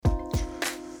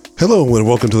Hello and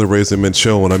welcome to the Raising Men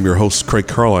Show, and I'm your host, Craig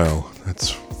Carlisle.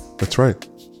 That's right.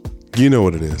 You know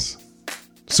what it is.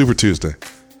 Super Tuesday.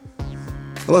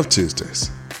 I love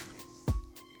Tuesdays.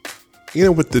 You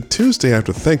know, with the Tuesday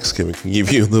after Thanksgiving can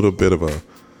give you a little bit of a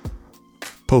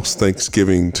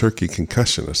post-Thanksgiving turkey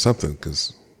concussion or something,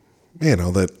 because, man,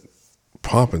 all that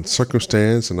pomp and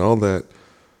circumstance and all that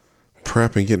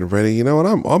prep and getting ready, you know what,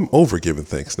 I'm over giving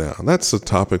thanks now. And that's the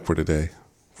topic for today,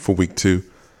 for week 2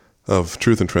 of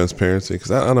Truth and Transparency,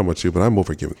 because I don't know about you, but I'm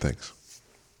over giving thanks.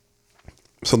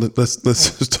 So let's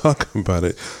just talk about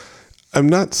it. I'm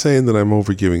not saying that I'm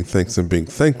over giving thanks and being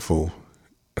thankful,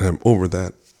 and I'm over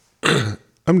that.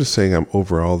 I'm just saying I'm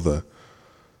over all the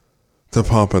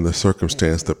pomp and the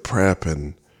circumstance, the prep,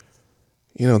 and,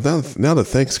 you know, now that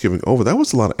Thanksgiving over, that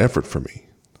was a lot of effort for me.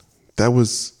 That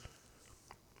was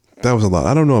a lot.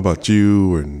 I don't know about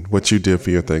you and what you did for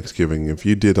your Thanksgiving. If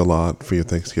you did a lot for your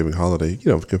Thanksgiving holiday,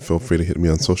 you know, you can feel free to hit me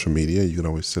on social media. You can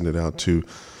always send it out to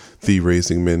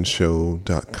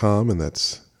theraisingmenshow.com, and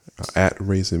that's at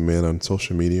Raising Men on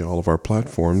social media, all of our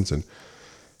platforms. And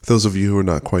those of you who are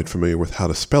not quite familiar with how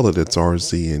to spell it, it's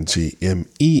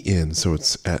RZNGMEN. So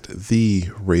it's at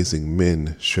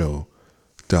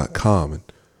theraisingmenshow.com. And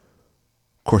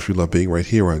of course, we love being right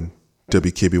here on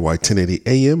WKBY 1080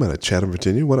 AM out of Chatham,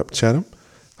 Virginia. What up, Chatham?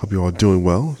 Hope you're all doing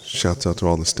well. Shouts out to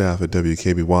all the staff at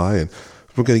WKBY, and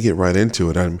we're going to get right into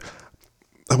it. I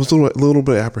was a little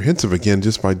bit apprehensive again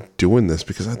just by doing this,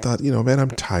 because I thought, you know, man, I'm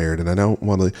tired, and I don't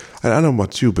want to. I don't know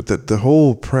about you, but the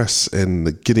whole press and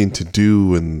the getting to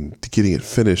do and getting it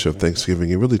finished of Thanksgiving,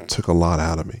 it really took a lot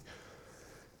out of me.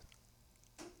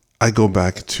 I go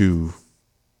back to,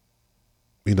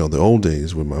 you know, the old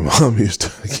days when my mom used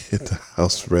to get the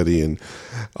house ready and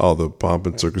all the pomp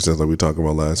and circumstance like we talked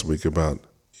about last week about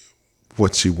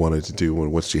what she wanted to do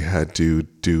and what she had to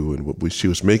do and what she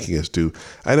was making us do.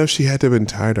 I know she had to have been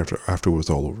tired after it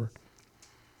was all over.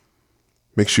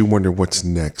 Makes you wonder what's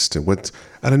next and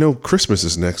I don't know, Christmas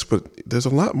is next, but there's a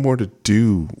lot more to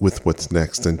do with what's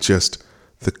next than just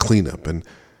the cleanup. And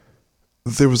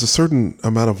there was a certain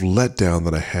amount of letdown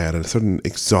that I had and a certain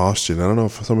exhaustion. I don't know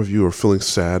if some of you are feeling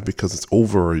sad because it's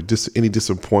over, or any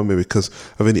disappointment because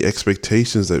of any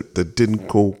expectations that didn't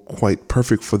go quite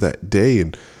perfect for that day,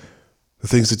 and the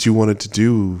things that you wanted to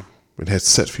do and had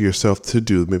set for yourself to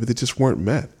do, maybe they just weren't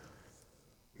met.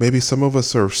 Maybe some of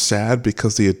us are sad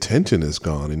because the attention is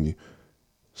gone, and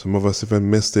some of us have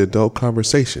missed the adult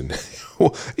conversation.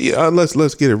 Well, yeah,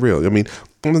 let's get it real. I mean,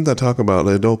 I'm not talking about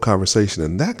the adult conversation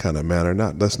in that kind of manner.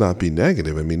 Let's not be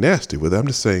negative and be nasty with it. I'm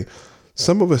just saying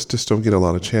some of us just don't get a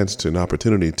lot of chance to an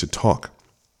opportunity to talk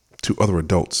to other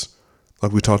adults.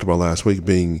 Like we talked about last week,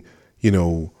 being, you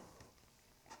know,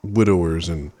 widowers,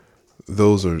 and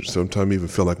those are sometimes even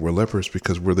feel like we're lepers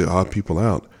because we're the odd people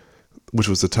out, which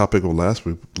was the topic of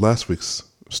last week's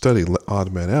study,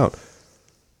 Odd Man Out.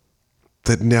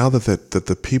 That now that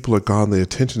the people are gone, the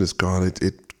attention is gone,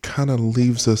 it kind of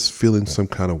leaves us feeling some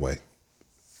kind of way.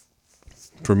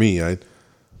 For me,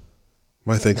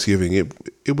 my Thanksgiving,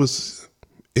 it was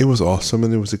awesome,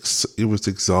 and it was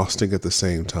exhausting at the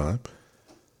same time.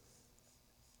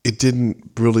 It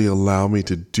didn't really allow me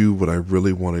to do what I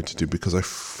really wanted to do because I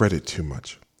fretted too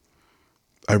much.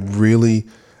 I really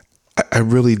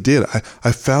did.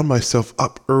 I found myself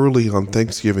up early on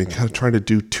Thanksgiving, kind of trying to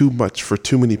do too much for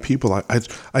too many people. I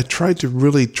tried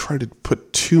to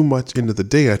put too much into the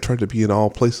day. I tried to be in all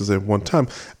places at one time.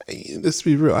 Let's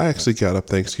be real. I actually got up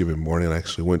Thanksgiving morning. I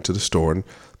actually went to the store and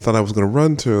thought I was going to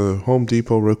run to Home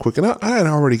Depot real quick. And I had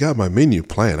already got my menu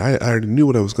planned. I already knew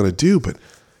what I was going to do, but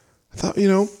I thought, you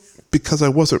know, because I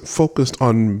wasn't focused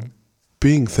on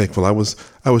being thankful, I was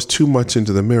too much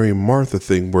into the Mary and Martha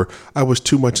thing, where I was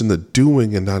too much in the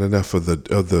doing and not enough of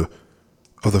the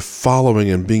following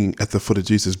and being at the foot of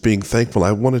Jesus, being thankful.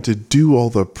 I wanted to do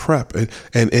all the prep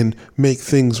and make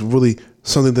things really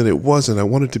something that it wasn't. I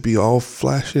wanted to be all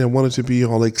flashy. I wanted to be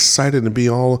all excited and be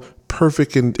all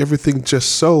perfect and everything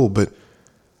just so. But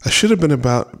I should have been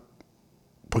about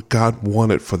what God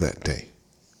wanted for that day.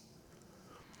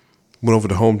 Went over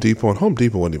to Home Depot, and Home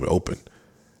Depot wasn't even open.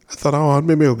 I thought, oh,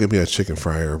 maybe I'll get me a chicken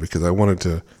fryer because I wanted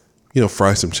to, you know,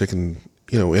 fry some chicken,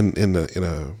 you know, in a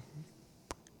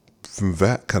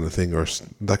vat kind of thing, or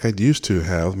like I used to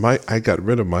have. I got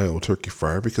rid of my old turkey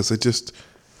fryer because it needed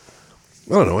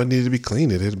to be clean.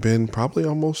 It had been probably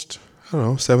almost,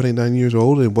 7, 8, 9 years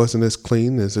old. It wasn't as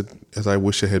clean as I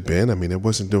wish it had been. I mean, it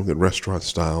wasn't doing it restaurant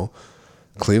style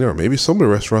cleaner, or maybe some of the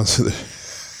restaurants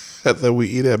that we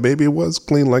eat at, maybe it was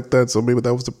clean like that, so maybe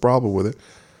that was the problem with it.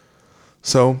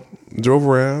 So drove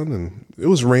around, and it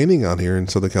was raining out here in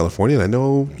Southern California, and I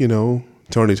know,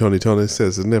 Tony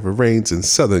says it never rains in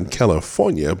Southern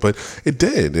California, but it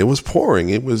did. It was pouring.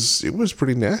 It was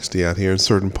pretty nasty out here in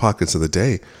certain pockets of the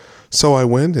day. So I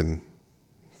went and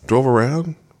drove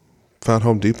around, found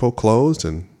Home Depot closed,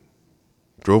 and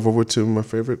drove over to my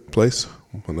favorite place.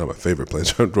 Well, not my favorite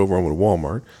place. I drove over to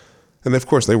Walmart. And of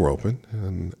course they were open.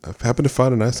 And I happened to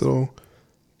find a nice little,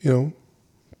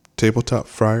 tabletop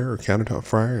fryer or countertop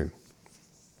fryer. And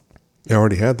I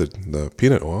already had the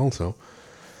peanut oil, so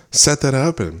set that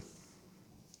up and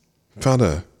found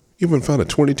a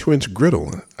 22-inch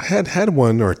griddle. I had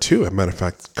one or two, as a matter of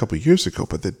fact, a couple of years ago,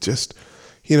 but they just,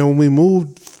 when we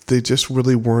moved, they just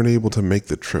really weren't able to make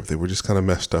the trip. They were just kind of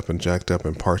messed up and jacked up,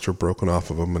 and parts were broken off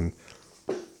of them, and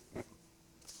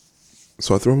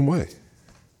so I threw them away.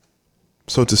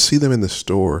 So to see them in the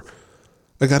store,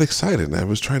 I got excited, and I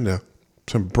was trying to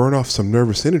burn off some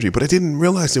nervous energy, but I didn't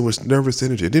realize it was nervous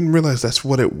energy. I didn't realize that's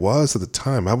what it was at the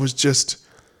time. I was just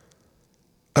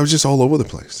all over the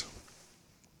place.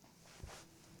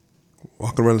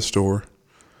 Walking around the store,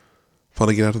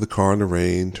 finally get out of the car in the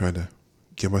rain, trying to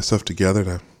get myself together. And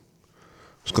I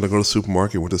was going to go to the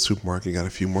supermarket, went to the supermarket, got a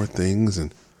few more things.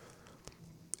 And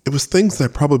it was things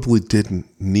that I probably didn't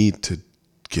need to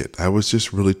get. I was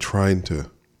just really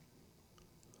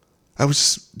I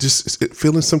was just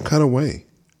feeling some kind of way.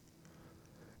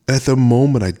 And at the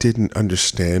moment, I didn't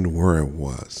understand where I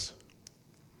was.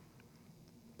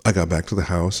 I got back to the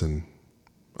house and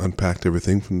unpacked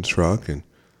everything from the truck and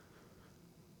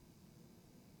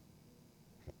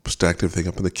stacked everything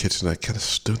up in the kitchen. I kind of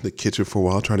stood in the kitchen for a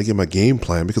while trying to get my game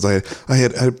plan, because I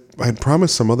had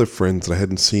promised some other friends that I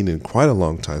hadn't seen in quite a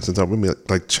long time, since I'm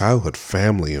like childhood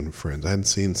family and friends. I hadn't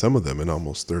seen some of them in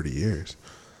almost 30 years.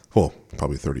 Well,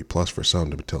 probably 30 plus for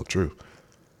some, to tell the truth.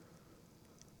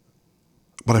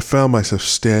 But I found myself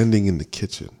standing in the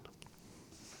kitchen,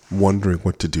 wondering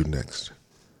what to do next,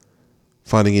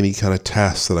 finding any kind of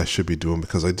tasks that I should be doing,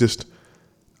 because I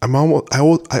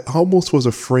almost was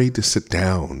afraid to sit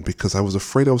down, because I was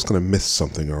afraid I was going to miss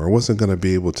something, or I wasn't going to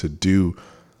be able to do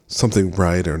something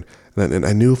right. And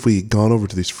I knew if we had gone over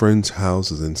to these friends'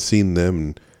 houses and seen them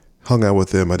and hung out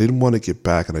with them, I didn't want to get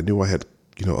back. And I knew I had,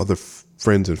 other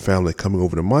friends and family coming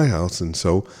over to my house. And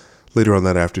so later on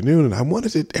that afternoon, and I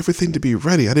wanted everything to be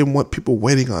ready. I didn't want people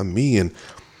waiting on me. And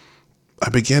I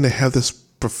began to have this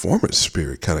performance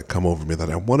spirit kind of come over me,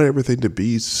 that I wanted everything to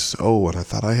be so, and I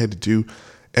thought I had to do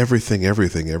everything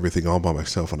all by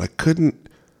myself. And I couldn't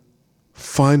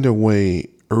find a way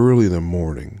early in the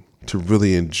morning to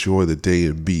really enjoy the day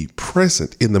and be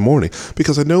present in the morning,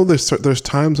 because I know there's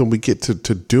times when we get to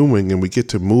doing, and we get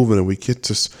to moving, and we get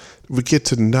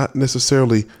to not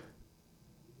necessarily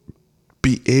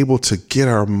be able to get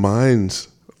our minds,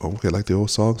 okay, like the old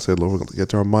song said, Lord, we'll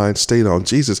get our minds stayed on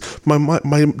Jesus. My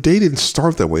day didn't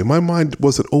start that way. My mind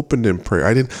wasn't opened in prayer.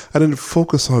 I didn't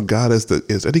focus on God as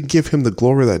I didn't give him the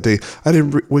glory that day. I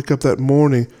didn't wake up that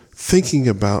morning thinking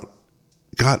about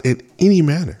God in any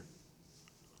manner.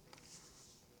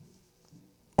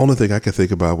 Only thing I could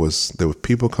think about was there were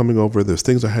people coming over. There's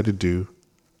things I had to do.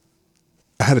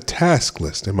 I had a task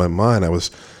list in my mind. I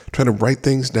was trying to write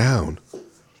things down.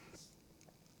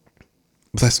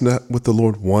 But that's not what the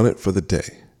Lord wanted for the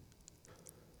day.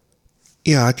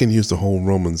 Yeah, I can use the whole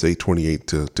Romans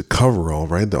 8:28 to cover all,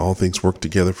 right? That all things work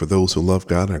together for those who love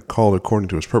God and are called according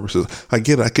to his purposes. I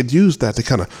get it. I could use that to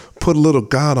kind of put a little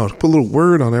God on, put a little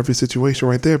word on every situation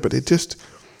right there. But it just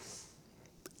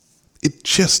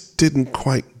didn't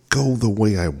quite go the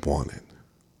way I wanted.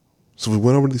 So we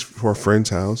went over to our friend's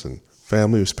house and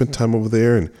family. We spent time over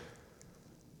there, and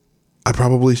I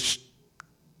probably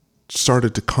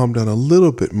started to calm down a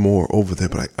little bit more over there,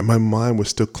 but my mind was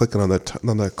still clicking on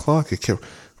that clock. It kept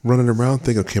running around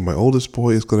thinking, okay, my oldest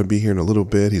boy is going to be here in a little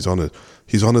bit. He's on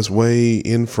his way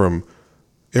in from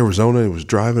Arizona. He was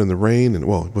driving in the rain, and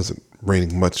well, it wasn't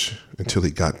raining much until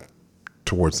he got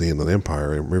towards the end of the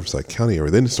Empire in Riverside County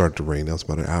area. Then it started to rain. That was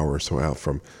about an hour or so out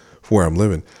from where I'm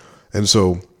living. And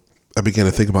so I began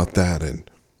to think about that and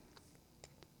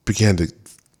began to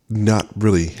not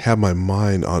really have my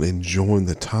mind on enjoying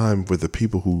the time with the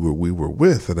people who we were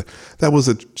with. And that was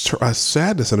a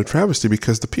sadness and a travesty,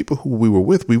 because the people who we were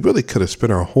with, we really could have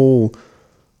spent our whole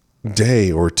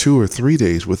day or 2 or 3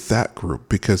 days with that group,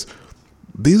 because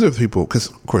these are the people, because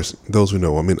of course, those who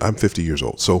know, I mean, I'm 50 years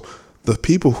old. So the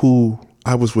people who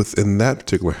I was with in that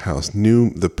particular house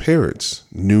the parents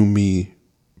knew me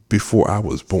before I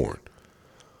was born.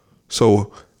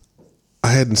 So I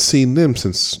hadn't seen them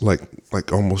since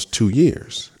like almost 2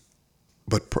 years,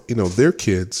 but their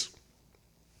kids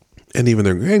and even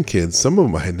their grandkids, some of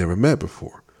them I had never met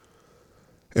before.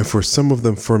 And for some of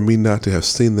them, for me not to have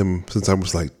seen them since I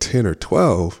was like 10 or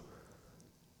 12,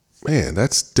 Man,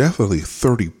 that's definitely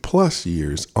 30 plus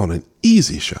years on an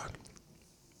easy shot.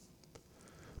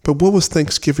 But what was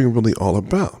Thanksgiving really all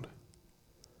about?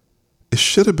 It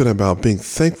should have been about being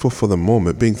thankful for the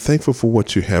moment, being thankful for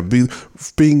what you have,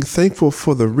 being thankful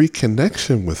for the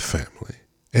reconnection with family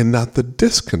and not the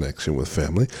disconnection with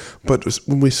family. But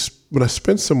when I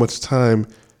spent so much time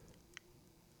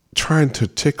trying to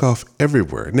tick off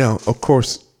everywhere. Now, of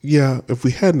course, yeah, if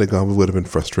we hadn't gone, we would have been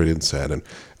frustrated and sad. And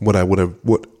what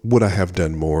would I have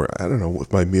done more? I don't know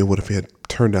if my meal would have had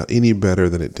turned out any better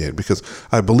than it did, because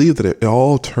I believe that it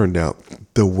all turned out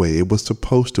the way it was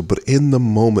supposed to. But in the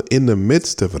moment, in the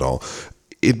midst of it all,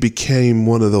 it became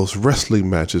one of those wrestling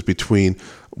matches between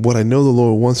what I know the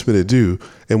Lord wants me to do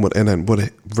and what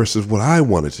versus what I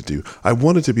wanted to do. I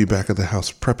wanted to be back at the house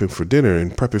prepping for dinner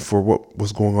and prepping for what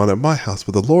was going on at my house,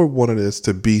 but the Lord wanted us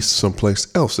to be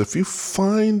someplace else. If you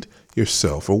find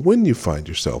yourself, or when you find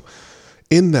yourself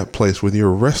in that place where you're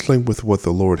wrestling with what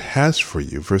the Lord has for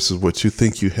you versus what you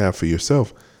think you have for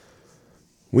yourself,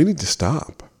 we need to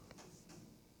stop.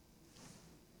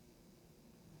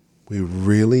 We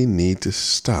really need to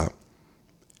stop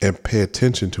and pay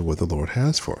attention to what the Lord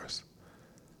has for us.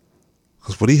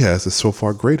 Because what he has is so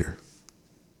far greater.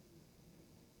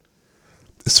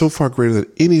 It's so far greater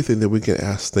than anything that we can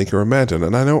ask, think, or imagine.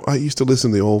 And I know I used to listen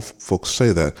to the old folks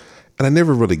say that, and I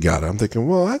never really got it. I'm thinking,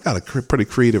 well, I got a pretty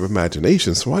creative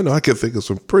imagination, so I know I can think of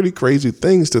some pretty crazy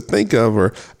things to think of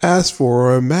or ask for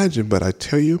or imagine. But I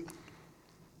tell you,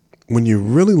 when you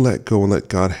really let go and let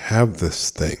God have this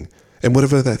thing, and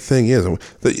whatever that thing is,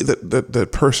 that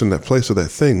person, that place, or that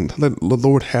thing, let the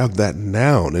Lord have that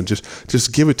noun and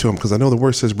just give it to him. Because I know the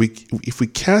word says if we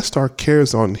cast our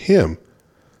cares on him,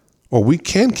 or we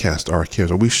can cast our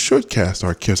cares, or we should cast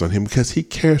our cares on him, because he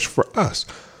cares for us.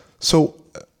 So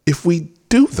if we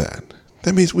do that,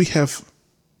 that means we have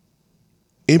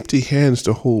empty hands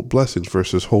to hold blessings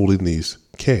versus holding these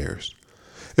cares.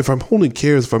 If I'm holding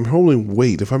cares, if I'm holding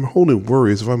weight, if I'm holding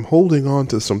worries, if I'm holding on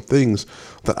to some things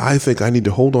that I think I need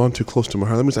to hold on to close to my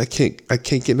heart, that means I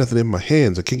can't get nothing in my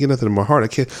hands. I can't get nothing in my heart. I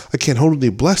can't hold any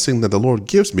blessing that the Lord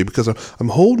gives me, because I'm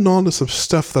holding on to some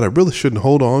stuff that I really shouldn't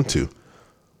hold on to.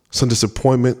 Some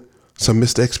disappointment, some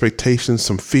missed expectations,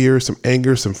 some fear, some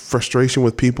anger, some frustration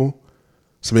with people,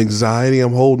 some anxiety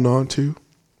I'm holding on to.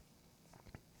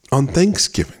 On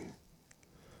Thanksgiving,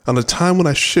 on a time when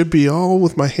I should be all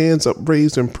with my hands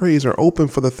upraised in praise, or open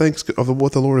for the thanks of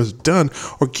what the Lord has done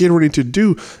or getting ready to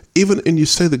do. And you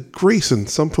say the grace, and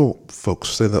some folks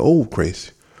say the old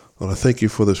grace. Lord, I thank you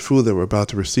for this food that we're about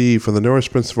to receive, for the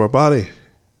nourishments of our body.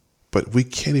 But we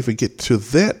can't even get to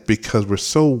that because we're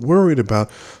so worried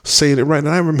about saying it right. And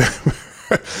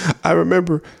I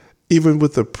remember even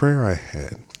with the prayer I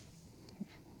had,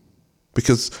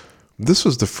 because this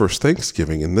was the first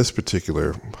Thanksgiving in this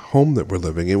particular home that we're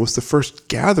living. It was the first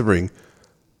gathering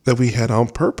that we had on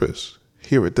purpose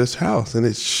here at this house. And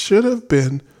it should have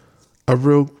been a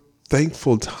real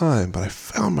thankful time, but I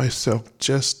found myself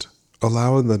just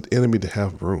allowing the enemy to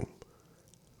have room.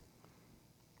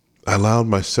 I allowed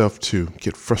myself to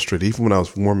get frustrated, even when I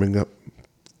was warming up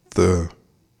the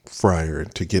fryer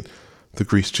to get the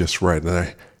grease just right. And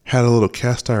I had a little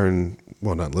cast iron,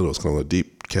 well, not little, it's kind of a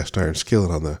deep cast iron skillet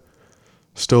on the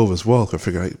stove as well. I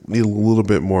figured I need a little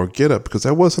bit more get up, because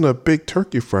that wasn't a big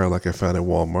turkey fryer like I found at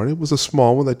Walmart. It was a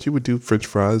small one that you would do French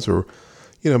fries, or,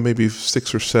 maybe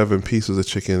 6 or 7 pieces of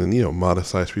chicken and,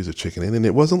 modest sized piece of chicken in. And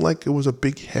it wasn't like it was a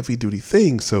big heavy duty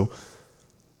thing. So,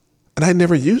 and I'd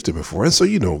never used it before. And so,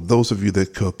 those of you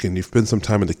that cook and you've spent some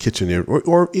time in the kitchen,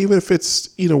 or even if it's,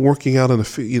 working out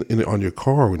on your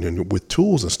car when you're with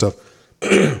tools and stuff,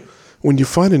 when you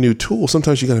find a new tool,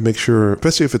 sometimes you got to make sure,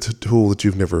 especially if it's a tool that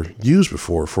you've never used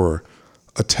before for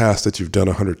a task that you've done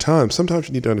 100 times, sometimes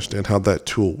you need to understand how that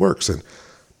tool works. And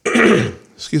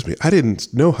excuse me, I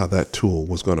didn't know how that tool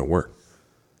was going to work.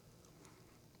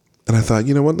 And I thought,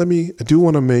 you know what, I do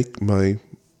want to make my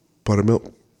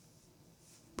buttermilk,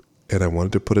 and I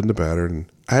wanted to put it in the batter,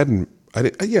 and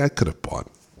I could have bought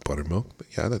buttermilk.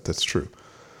 Yeah, that's true.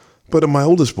 But my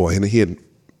oldest boy, and he had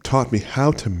taught me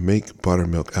how to make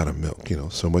buttermilk out of milk.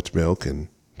 So much milk and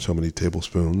so many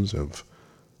tablespoons of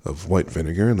white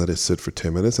vinegar, and let it sit for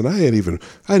 10 minutes. And I had even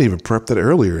prepped that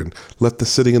earlier and left it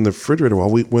sitting in the refrigerator while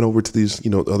we went over to these,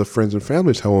 other friends and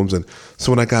family's homes. And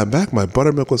so when I got back, my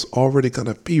buttermilk was already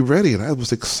going to be ready, and I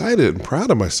was excited and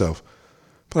proud of myself.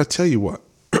 But I tell you what,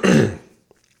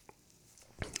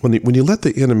 when you let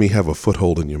the enemy have a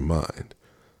foothold in your mind,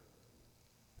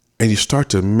 and you start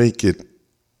to make it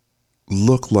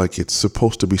look like it's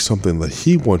supposed to be something that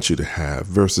he wants you to have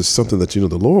versus something that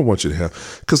the Lord wants you to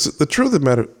have. Because the truth of the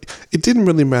matter, it didn't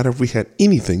really matter if we had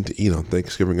anything to eat on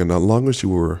Thanksgiving or not, as long as you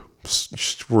were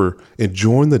were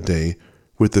enjoying the day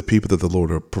with the people that the Lord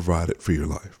had provided for your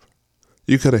life.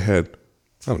 You could have had,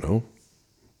 I don't know,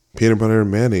 peanut butter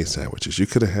and mayonnaise sandwiches. You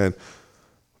could have had,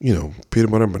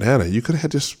 peanut butter and banana. You could have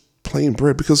had just plain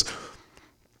bread, because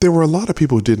there were a lot of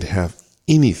people who didn't have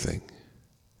anything.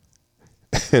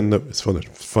 And it's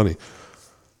funny.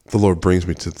 The Lord brings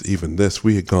me to even this.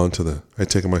 We had I'd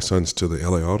taken my sons to the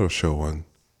LA Auto Show on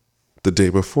the day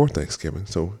before Thanksgiving.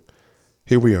 So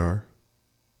here we are.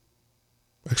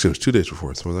 Actually, it was 2 days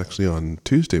before. So it was actually on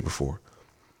Tuesday before.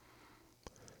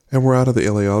 And we're out of the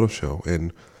LA Auto Show.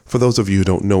 And for those of you who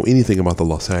don't know anything about the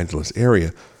Los Angeles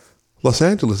area, Los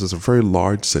Angeles is a very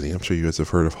large city. I'm sure you guys have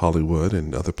heard of Hollywood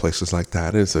and other places like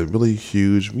that. And it's a really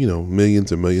huge,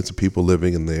 millions and millions of people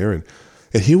living in there. And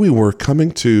here we were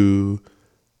coming to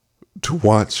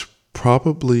watch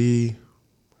probably,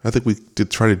 I think we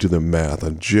did try to do the math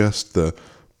on just the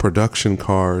production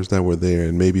cars that were there,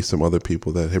 and maybe some other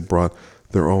people that had brought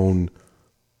their own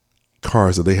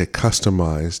cars that they had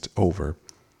customized over.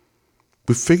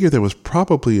 We figured there was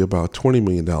probably about $20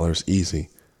 million easy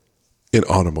in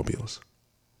automobiles.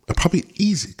 Probably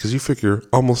easy, because you figure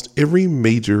almost every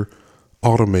major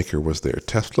automaker was there.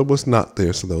 Tesla was not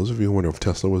there. So those of you who wonder if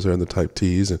Tesla was there in the Type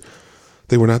Ts, and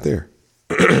they were not there.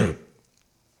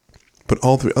 But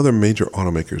all the other major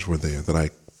automakers were there that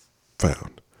I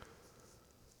found.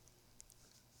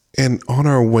 And on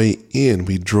our way in,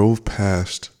 we drove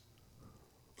past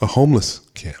a homeless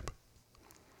camp.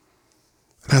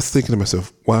 And I was thinking to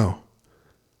myself, wow.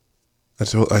 I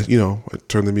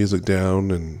turned the music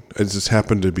down, and I just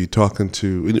happened to be talking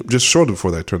to, just shortly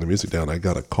before I turned the music down, I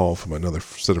got a call from another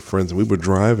set of friends, and we were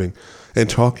driving and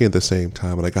talking at the same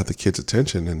time, and I got the kids'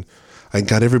 attention, and I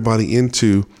got everybody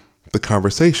into the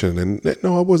conversation. And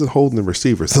no, I wasn't holding the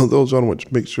receiver. So those, I want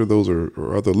to make sure those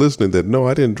are other listening that no,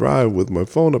 I didn't drive with my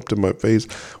phone up to my face.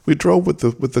 We drove with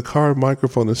the car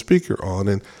microphone and speaker on,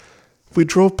 and we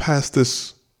drove past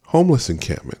this homeless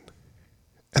encampment.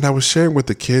 And I was sharing with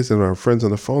the kids and our friends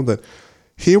on the phone that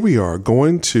here we are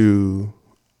going to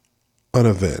an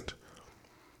event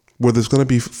where there's going to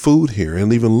be food here,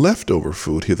 and even leftover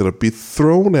food here that'll be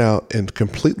thrown out and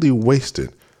completely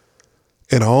wasted.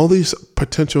 And all these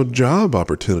potential job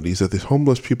opportunities that these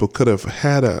homeless people could have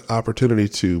had an opportunity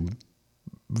to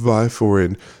vie for.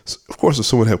 And of course, if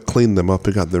someone had cleaned them up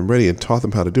and got them ready and taught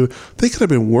them how to do it, they could have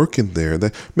been working there.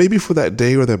 That maybe for that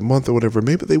day or that month or whatever,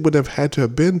 maybe they wouldn't have had to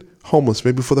have been homeless,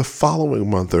 maybe for the following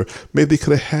month, or maybe they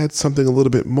could have had something a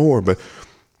little bit more. But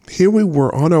here we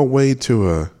were on our way to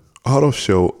a auto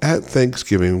show at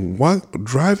Thanksgiving, while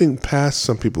driving past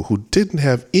some people who didn't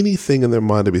have anything in their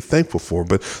mind to be thankful for.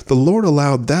 But the Lord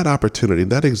allowed that opportunity,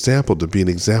 that example, to be an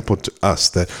example to us,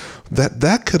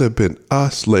 that could have been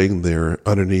us laying there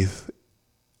underneath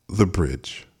the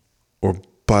bridge or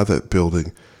by that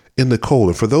building in the cold.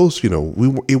 And for those,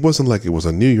 it wasn't like it was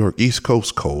a New York East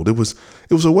Coast cold. It was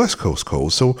a West Coast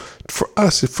cold. So for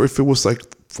us, if it was like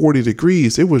 40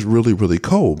 degrees, it was really, really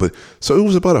cold. But so it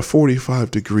was about a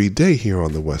 45-degree day here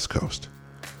on the West Coast.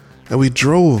 And we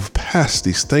drove past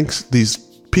these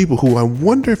people who I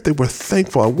wonder if they were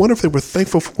thankful. I wonder if they were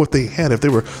thankful for what they had, if they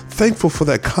were thankful for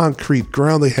that concrete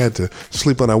ground they had to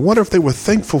sleep on. I wonder if they were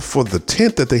thankful for the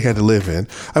tent that they had to live in.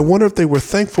 I wonder if they were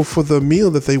thankful for the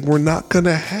meal that they were not going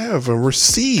to have and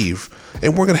receive,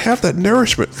 and we're going to have that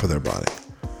nourishment for their body.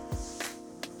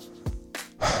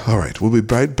 All right, we'll be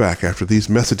right back after these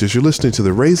messages. You're listening to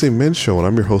the Raising Men Show, and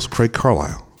I'm your host, Craig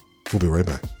Carlisle. We'll be right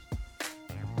back.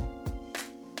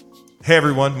 Hey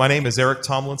everyone, my name is Eric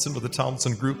Tomlinson with the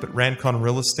Tomlinson Group at Rancon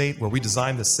Real Estate, where we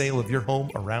design the sale of your home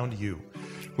around you.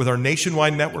 With our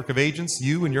nationwide network of agents,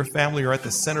 you and your family are at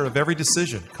the center of every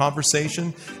decision,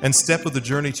 conversation, and step of the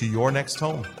journey to your next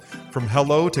home. From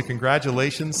hello to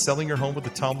congratulations, selling your home with the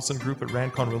Tomlinson Group at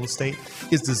Rancon Real Estate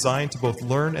is designed to both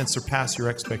learn and surpass your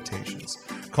expectations.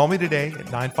 Call me today at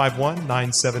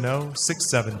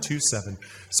 951-970-6727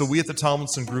 so we at the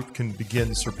Tomlinson Group can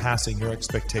begin surpassing your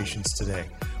expectations today.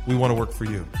 We want to work for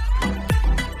you.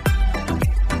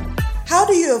 How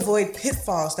do you avoid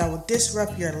pitfalls that will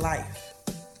disrupt your life?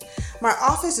 My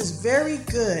office is very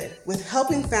good with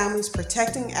helping families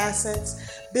protecting assets,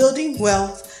 building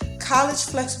wealth, college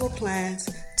flexible plans,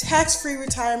 tax-free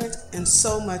retirement, and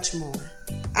so much more.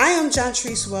 I am John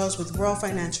Treese Wells with World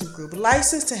Financial Group,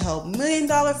 licensed to help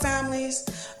million-dollar families,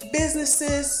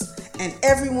 businesses, and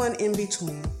everyone in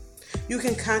between. You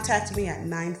can contact me at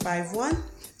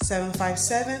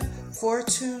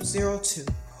 951-757-4202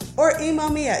 or email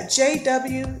me at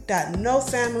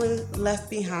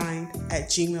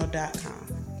jw.nofamilyleftbehind@gmail.com.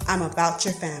 I'm about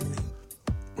your family.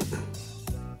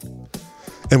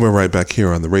 And we're right back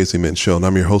here on the Raising Men Show. And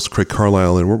I'm your host, Craig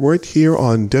Carlisle, and we're right here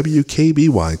on WKBY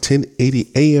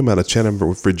 1080 AM out of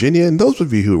Chattanooga, Virginia. And those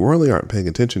of you who really aren't paying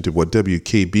attention to what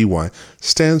WKBY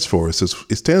stands for, it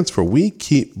stands for We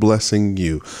Keep Blessing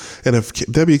You. And if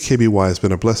WKBY has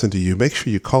been a blessing to you, make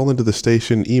sure you call into the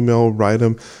station, email, write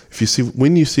them.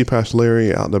 When you see Pastor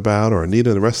Larry out and about, or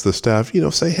Anita and the rest of the staff,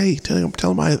 say, hey, tell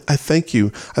them I thank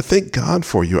you. I thank God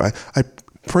for you. I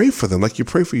pray for them like you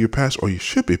pray for your pastor, or you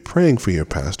should be praying for your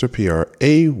pastor, Praying,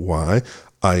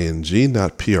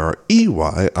 not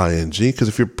Preying. Because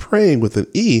if you're praying with an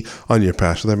E on your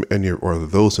pastor, or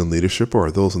those in leadership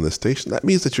or those in the station, that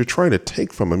means that you're trying to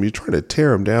take from them, you're trying to tear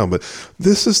them down. But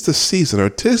this is the season, or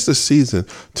 'tis the season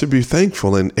to be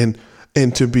thankful and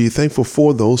to be thankful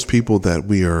for those people that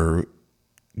we are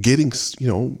getting,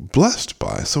 blessed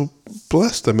by. So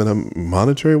bless them in a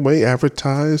monetary way,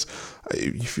 advertise.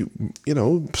 If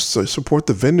support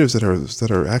the vendors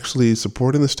that are actually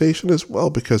supporting the station as well,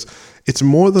 because it's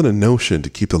more than a notion to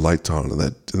keep the lights on and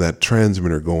that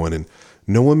transmitter going. And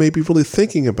no one may be really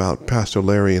thinking about Pastor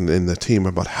Larry and the team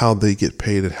about how they get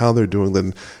paid and how they're doing that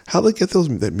and how they get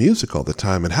that music all the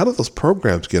time and how do those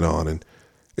programs get on. And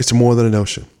it's more than a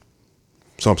notion.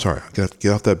 So I'm sorry, I got to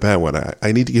get off that bad one.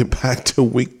 I need to get back to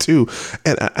week 2.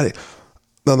 And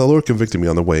now the Lord convicted me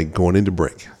on the way going into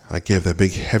break. I gave that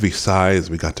big heavy sigh as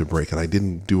we got to break, and I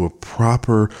didn't do a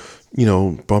proper,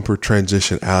 bumper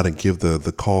transition out and give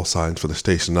the call signs for the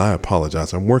station. And I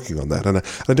apologize. I'm working on that. And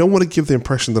I don't want to give the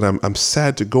impression that I'm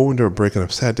sad to go into a break and I'm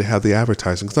sad to have the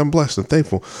advertising, because I'm blessed and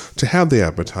thankful to have the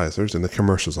advertisers and the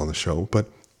commercials on the show. But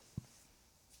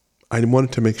I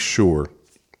wanted to make sure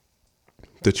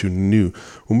that you knew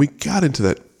when we got into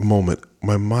that moment,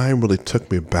 my mind really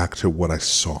took me back to what I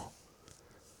saw.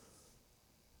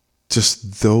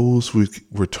 Just those we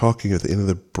were talking at the end of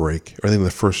the break, or I think in the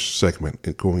first segment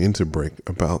and going into break,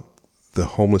 about the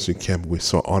homeless encampment we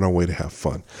saw on our way to have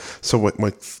fun. So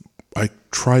I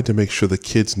tried to make sure the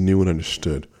kids knew and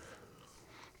understood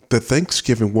that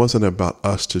Thanksgiving wasn't about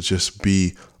us to just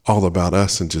be all about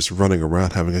us and just running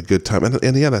around having a good time.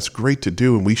 And yeah, that's great to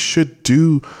do. And we should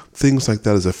do things like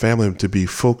that as a family, to be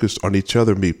focused on each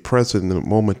other and be present in the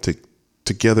moment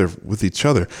together with each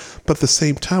other. But at the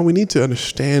same time, we need to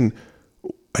understand,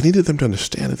 I needed them to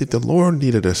understand, I think the Lord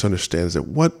needed us to understand, is that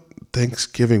what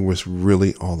Thanksgiving was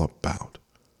really all about.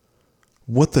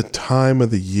 What the time of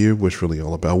the year was really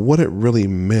all about. What it really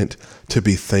meant to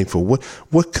be thankful.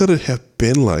 What could it have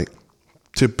been like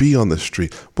to be on the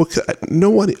street?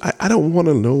 I don't want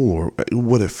to know, Lord,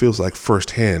 what it feels like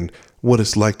firsthand, what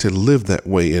it's like to live that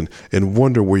way and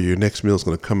wonder where your next meal is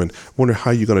going to come and wonder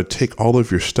how you're going to take all of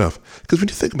your stuff. Because when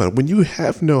you think about it, when you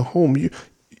have no home,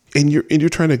 you're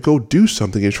trying to go do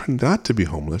something, you're trying not to be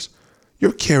homeless,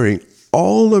 you're carrying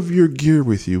all of your gear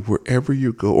with you wherever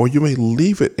you go, or you may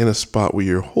leave it in a spot where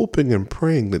you're hoping and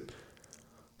praying that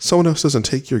someone else doesn't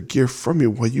take your gear from you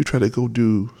while you try to go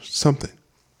do something.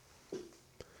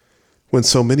 When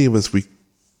so many of us, we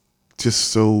just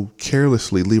so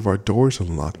carelessly leave our doors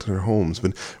unlocked in our homes,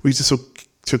 but we just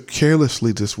so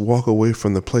carelessly just walk away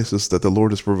from the places that the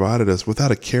Lord has provided us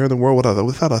without a care in the world,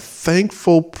 without a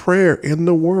thankful prayer in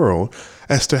the world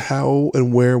as to how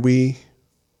and where we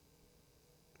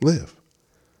live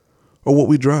or what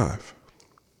we drive.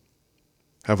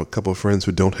 I have a couple of friends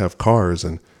who don't have cars,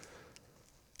 and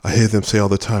I hear them say all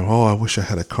the time, "Oh, I wish I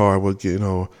had a car. I would,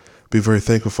 be very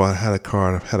thankful if I had a car,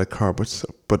 and I've had a car."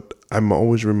 But I'm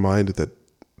always reminded that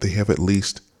they have at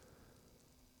least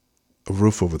a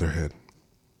roof over their head.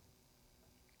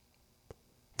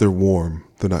 They're warm.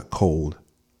 They're not cold.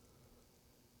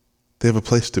 They have a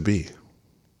place to be.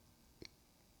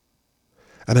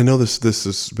 And I know this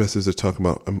is message they're talking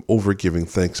about overgiving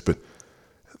thanks, but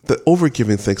the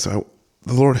overgiving thanks, the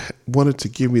Lord wanted to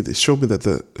give me, show me that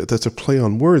that's a play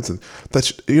on words, and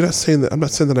you're not saying that. I'm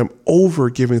not saying that I'm over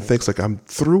giving thanks, like I'm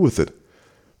through with it,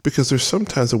 because there's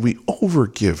sometimes that we over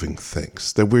giving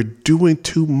thanks, that we're doing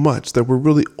too much, that we're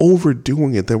really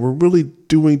overdoing it, that we're really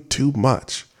doing too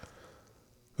much.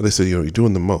 Or they say, you're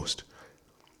doing the most.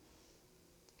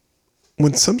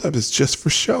 When sometimes it's just for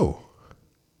show,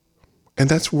 and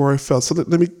that's where I felt. So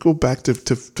let me go back to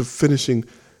finishing.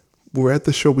 We're at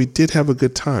the show. We did have a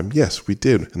good time. Yes, we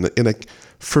did. And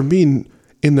for me,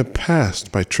 in the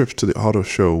past, my trips to the auto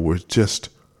show were just,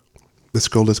 let's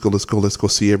go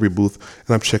see every booth,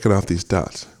 and I'm checking off these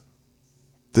dots.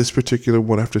 This particular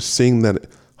one, after seeing that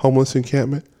homeless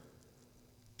encampment,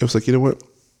 it was like, you know what?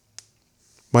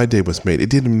 My day was made. It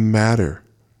didn't matter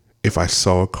if I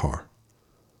saw a car.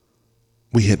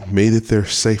 We had made it there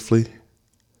safely.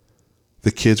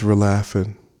 The kids were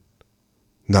laughing.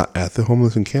 Not at the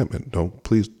homeless encampment.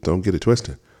 Please don't get it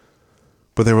twisted.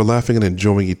 but they were laughing and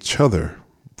enjoying each other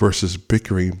versus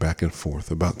bickering back and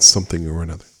forth about something or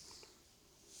another.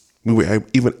 We were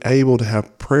even able to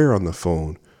have prayer on the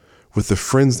phone with the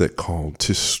friends that called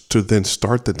to then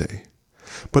start the day.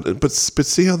 But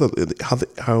see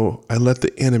how I let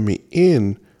the enemy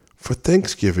in for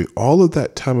Thanksgiving. All of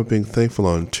that time of being thankful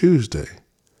on Tuesday,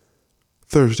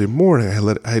 Thursday morning,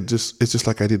 it's just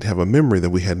like I didn't have a memory that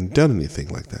we hadn't done anything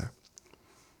like that.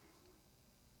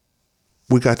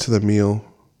 We got to the meal,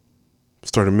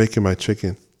 started making my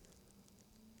chicken.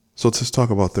 So let's talk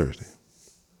about Thursday.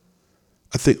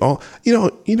 I think you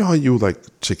know how you like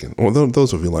chicken. Well,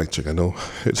 those of you like chicken, I know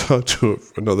I talked to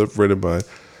another friend of mine.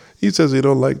 He says he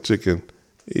don't like chicken.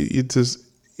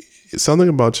 Something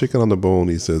about chicken on the bone,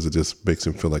 he says, it just makes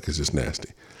him feel like it's just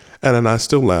nasty. And I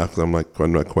still laugh because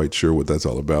I'm not quite sure what that's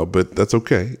all about, but that's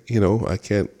okay. I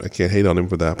can't hate on him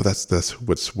for that. But that's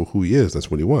who he is. That's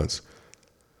what he wants.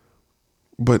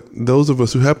 But those of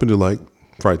us who happen to like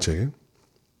fried chicken,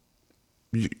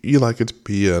 you like it to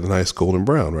be a nice golden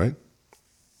brown, right?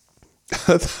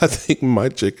 I think my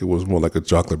chicken was more like a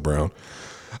chocolate brown.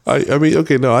 I mean,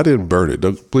 okay, no, I didn't burn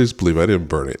it. Please believe I didn't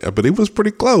burn it. But it was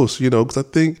pretty close, because I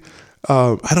think,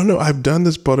 I don't know, I've done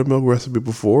this buttermilk recipe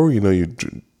before. You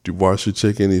wash your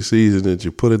chicken, you season it,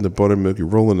 you put it in the buttermilk, you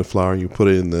roll in the flour, and you put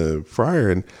it in the fryer.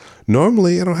 And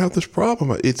normally I don't have this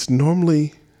problem. It's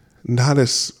normally not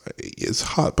as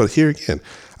hot. But here again,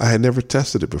 I had never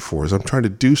tested it before. So I'm trying to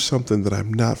do something that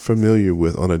I'm not familiar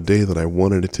with on a day that I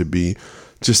wanted it to be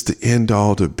just the end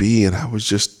all to be, and I was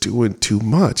just doing too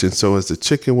much. And so as the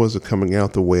chicken wasn't coming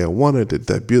out the way I wanted it,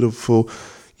 that beautiful,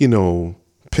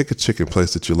 pick a chicken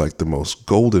place that you like the most,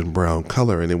 golden brown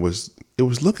color, and it was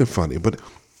looking funny, but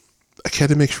I had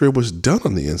to make sure it was done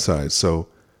on the inside. So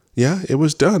yeah, it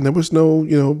was done. There was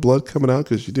no, blood coming out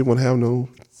because you didn't want to have no,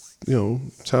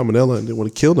 salmonella and didn't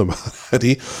want to kill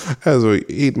nobody as I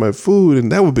eat my food,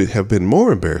 and that would have been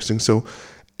more embarrassing. So.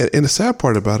 And the sad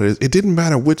part about it is it didn't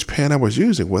matter which pan I was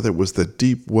using, whether it was the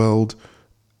deep weld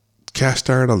cast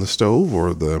iron on the stove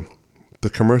or the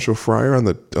commercial fryer on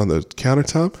the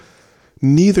countertop.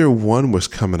 Neither one was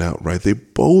coming out right. They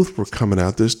both were coming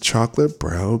out this chocolate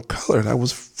brown color. And I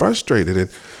was frustrated.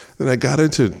 And then I got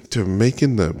into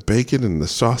making the bacon and the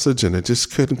sausage, and I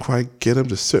just couldn't quite get them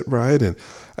to sit right. And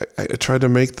I tried to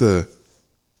make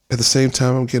at the same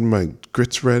time, I'm getting my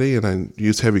grits ready, and I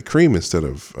use heavy cream instead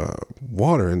of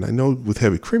water. And I know with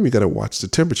heavy cream, you got to watch the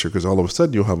temperature because all of a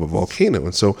sudden you'll have a volcano.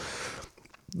 And so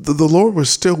the Lord was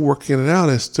still working it out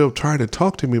and still trying to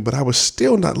talk to me, but I was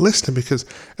still not listening because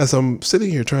as I'm sitting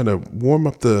here trying to warm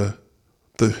up the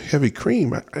heavy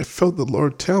cream, I felt the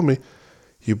Lord tell me,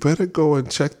 you better go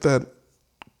and check that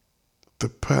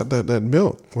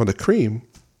milk or the cream.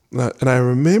 And I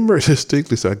remember it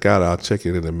distinctly, so I'll check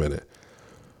it in a minute.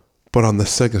 But on the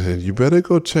second hand, you better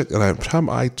go check. And by the time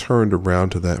I turned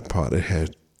around to that pot, it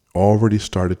had already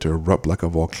started to erupt like a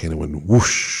volcano, and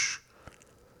whoosh,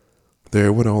 there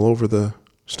it went all over the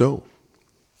stove.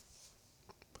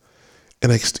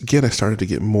 And I started to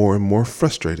get more and more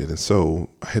frustrated. And so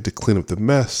I had to clean up the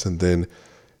mess and then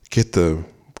get the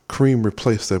cream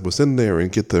replaced that was in there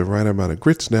and get the right amount of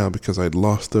grits now because I'd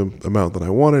lost the amount that I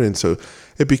wanted. And so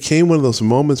it became one of those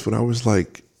moments when I was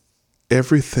like,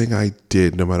 everything I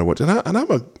did, no matter what, and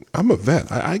I'm a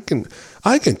vet. I can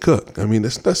cook. I mean,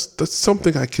 that's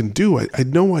something I can do. I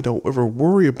know I don't ever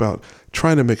worry about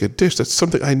trying to make a dish. That's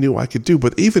something I knew I could do.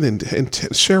 But even in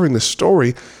sharing the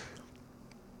story,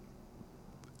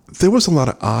 there was a lot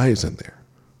of eyes in there.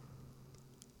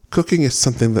 Cooking is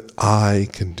something that I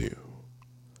can do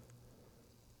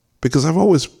because I've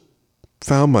always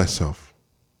found myself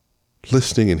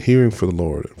listening and hearing from the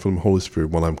Lord, from the Holy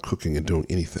Spirit while I'm cooking and doing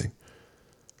anything.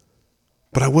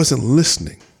 But I wasn't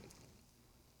listening.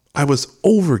 I was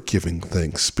overgiving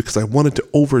things because I wanted to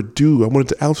overdo. I wanted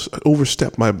to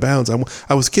overstep my bounds.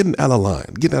 I was getting out of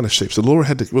line, getting out of shape. So the Lord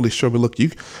had to really show me, look,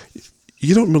 you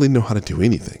don't really know how to do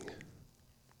anything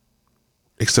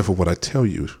except for what I tell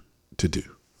you to do.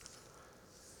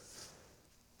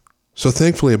 So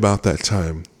thankfully about that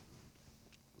time,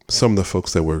 some of the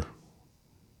folks that were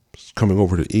coming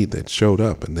over to eat, they showed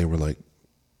up and they were like,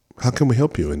 how can we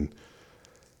help you? And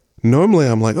normally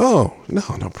I'm like, oh, no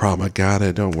problem. I got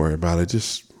it. Don't worry about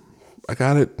it. I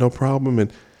got it. No problem.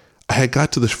 And I had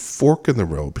got to the fork in the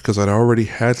road because I'd already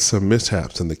had some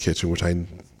mishaps in the kitchen, which I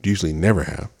usually never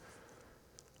have.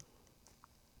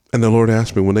 And the Lord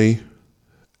asked me when they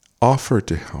offered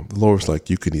to help, the Lord was like,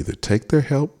 you can either take their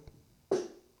help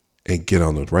and get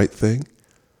on the right thing,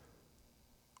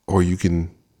 or you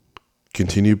can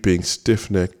continue being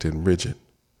stiff-necked and rigid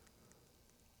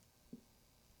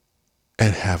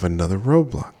and have another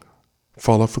roadblock.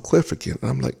 fall off a cliff again. And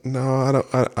I'm like, no, I don't.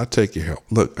 I take your help.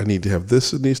 Look, I need to have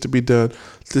this. It needs to be done.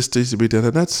 This needs to be done.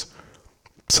 And that's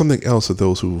something else of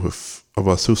those of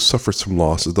us who suffer some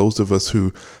losses. Those of us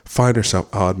who find ourselves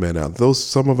odd man out.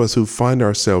 Some of us who find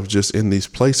ourselves just in these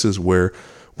places where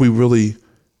we really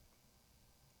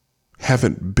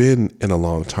haven't been in a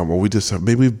long time, or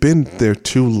maybe we've been there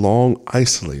too long,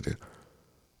 isolated.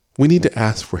 We need to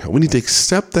ask for help. We need to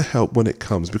accept the help when it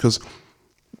comes, because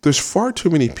there's far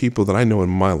too many people that I know in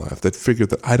my life that figure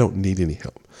that I don't need any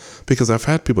help. Because I've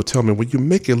had people tell me, well, you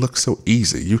make it look so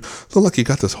easy. You look like you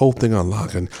got this whole thing on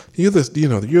lock, and you're this,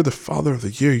 you're the father of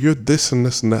the year. You're this and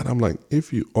this and that. I'm like,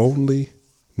 if you only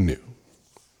knew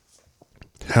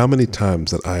how many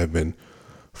times that I have been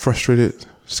frustrated,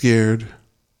 scared,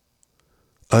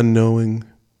 unknowing,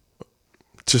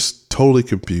 just totally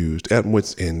confused, at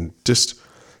wit's end, just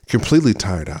completely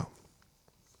tired out.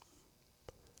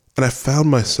 And I found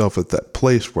myself at that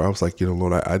place where I was like,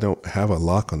 Lord, I don't have a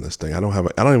lock on this thing. I don't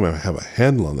even have a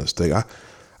handle on this thing. I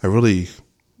really,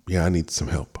 I need some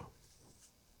help.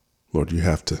 Lord, you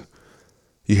have to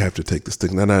take this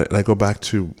thing. And I go back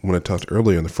to when I talked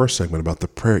earlier in the first segment about the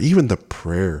prayer. Even the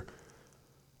prayer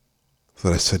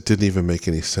that I said didn't even make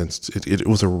any sense. It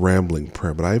was a rambling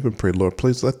prayer, but I even prayed, Lord,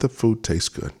 please let the food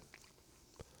taste good,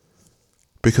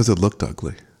 because it looked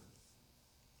ugly.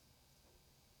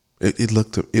 It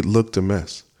looked a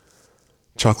mess.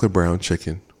 Chocolate brown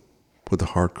chicken with a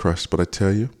hard crust, but I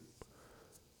tell you,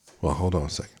 well, hold on a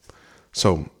second.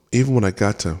 So even when I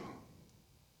got to,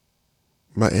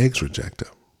 my eggs were jacked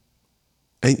up.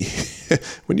 And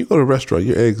when you go to a restaurant,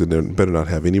 your eggs better not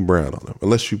have any brown on them,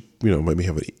 unless you maybe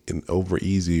have an over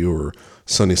easy or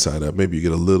sunny side up. Maybe you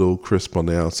get a little crisp on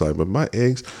the outside. But my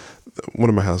eggs, one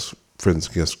of my house friends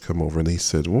guests come over and he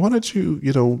said, well, why don't you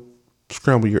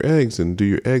scramble your eggs and do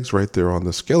your eggs right there on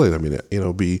the skillet? I mean,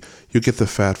 you get the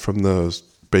fat from the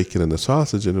bacon and the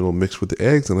sausage, and it'll mix with the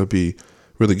eggs, and it'll be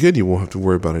really good. You won't have to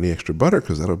worry about any extra butter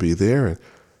because that'll be there. And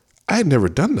I had never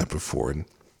done that before, and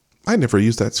I never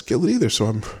used that skillet either. So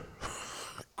I'm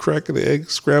cracking the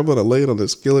egg, scrambling, I lay it on the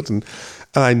skillet, and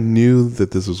I knew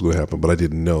that this was going to happen, but I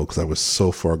didn't know because I was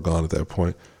so far gone at that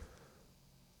point.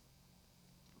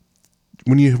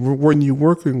 When you're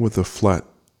working with a flat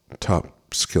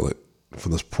top skillet for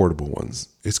those portable ones,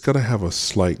 it's got to have a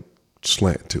slight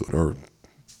slant to it, or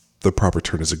the proper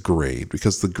term is a grade,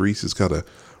 because the grease has got to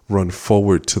run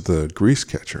forward to the grease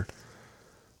catcher.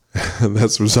 And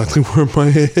that's exactly where my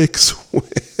eggs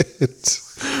went,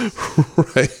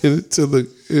 right into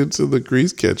the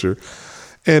grease catcher.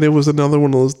 And it was another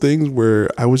one of those things where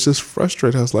I was just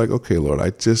frustrated. I was like, okay, Lord,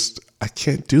 I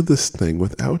can't do this thing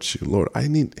without you. Lord, I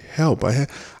need help. I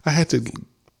had to,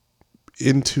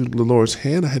 into the Lord's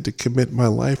hand, I had to commit my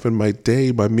life and my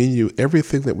day, my menu,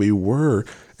 everything that we were,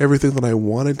 everything that I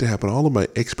wanted to happen, all of my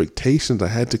expectations, I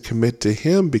had to commit to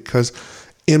Him, because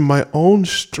in my own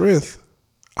strength,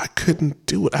 I couldn't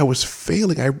do it. I was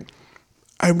failing.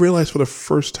 I realized for the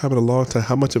first time in a long time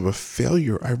how much of a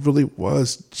failure I really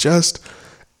was just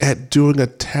at doing a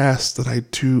task that I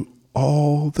do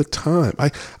all the time.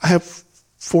 I have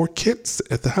 4 kids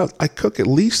at the house. I cook at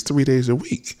least 3 days a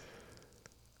week.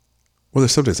 Well,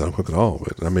 there's some days I don't cook at all,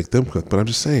 but I make them cook. But I'm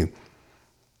just saying,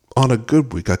 on a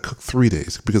good week, I cook 3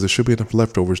 days because there should be enough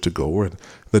leftovers to go. And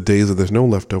the days that there's no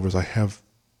leftovers, I have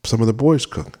some of the boys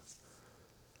cook.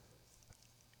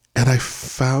 And I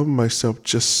found myself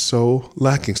just so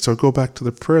lacking. So I go back to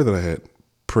the prayer that I had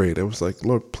prayed. I was like,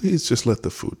 Lord, please just let the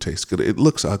food taste good. It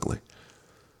looks ugly,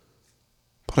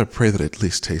 but I pray that it at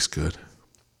least tastes good.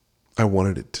 I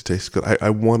wanted it to taste good. I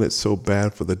wanted so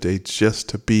bad for the day just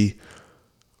to be,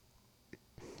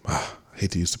 I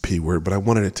hate to use the P word, but I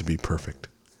wanted it to be perfect.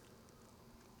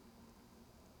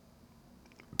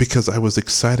 Because I was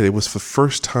excited. It was the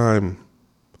first time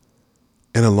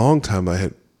in a long time I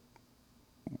had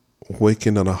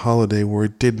wakened on a holiday where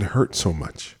it didn't hurt so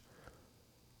much.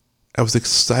 I was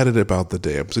excited about the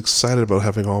day. I was excited about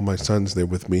having all my sons there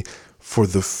with me for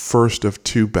the first of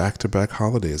 2 back-to-back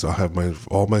holidays. I'll have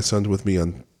all my sons with me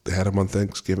had them on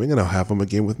Thanksgiving, and I'll have them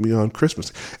again with me on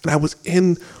Christmas. And I was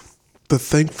in the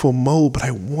thankful mode, but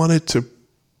I wanted to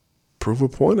prove a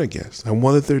point, I guess. I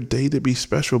wanted their day to be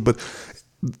special, but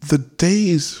the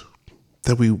days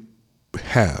that we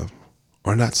have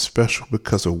are not special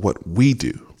because of what we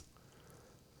do.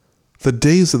 The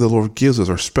days that the Lord gives us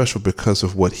are special because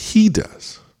of what He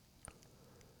does.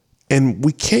 And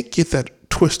we can't get that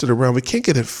twisted around. We can't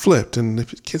get it flipped. And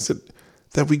if it gets it,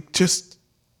 that we just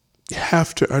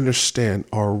have to understand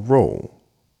our role.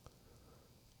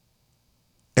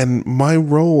 And my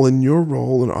role and your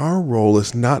role and our role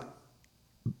is not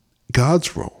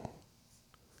God's role.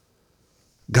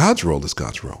 God's role is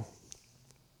God's role.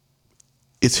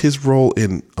 It's his role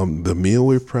in the meal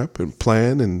we prep and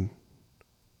plan, and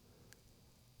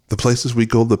the places we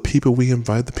go, the people we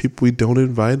invite, the people we don't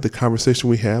invite, the conversation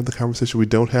we have, the conversation we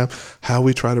don't have, how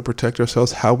we try to protect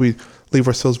ourselves, how we leave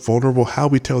ourselves vulnerable, how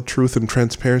we tell truth and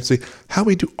transparency, how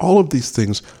we do all of these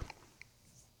things.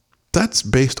 That's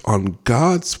based on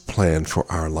God's plan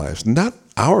for our lives, not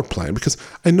our plan. Because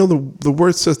I know the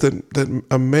word says that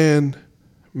a man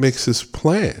makes his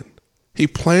plan. He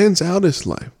plans out his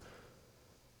life.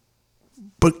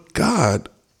 But God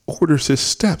orders his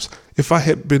steps. If I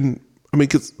had been,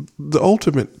 because the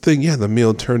ultimate thing, the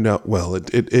meal turned out well.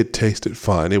 It tasted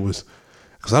fine. It was,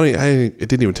 because it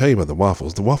didn't even tell you about the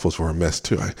waffles. The waffles were a mess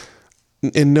too.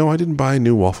 No, I didn't buy a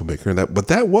new waffle maker, but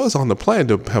that was on the plan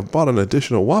to have bought an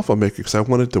additional waffle maker because I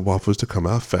wanted the waffles to come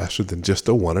out faster than just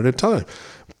the one at a time.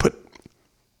 But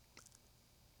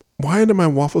why did my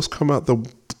waffles come out, the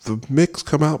mix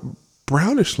come out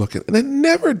brownish looking? And it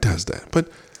never does that. But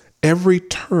every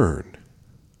turn,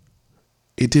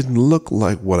 it didn't look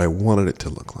like what I wanted it to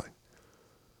look like.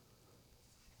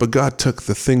 But God took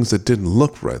the things that didn't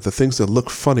look right, the things that looked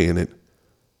funny in it,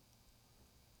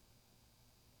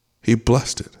 he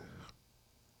blessed it,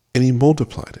 and he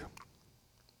multiplied it,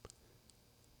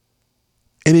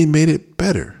 and he made it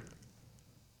better.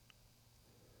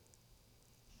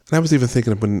 And I was even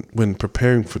thinking when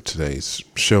preparing for today's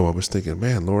show, I was thinking,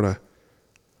 man, Lord,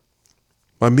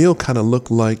 my meal kind of looked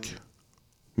like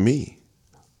me,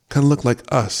 kind of looked like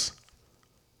us.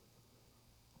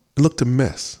 It looked a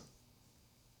mess.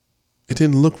 It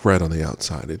didn't look right on the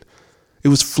outside. It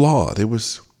was flawed.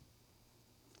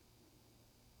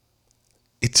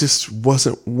 It just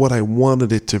wasn't what I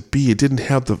wanted it to be. It didn't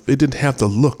have the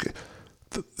look.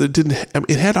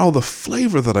 It had all the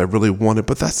flavor that I really wanted.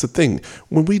 But that's the thing.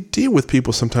 When we deal with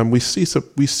people, sometimes we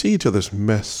see each other's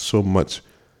mess so much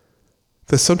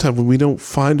that sometimes when we don't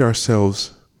find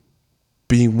ourselves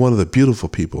being one of the beautiful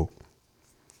people,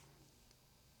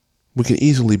 we can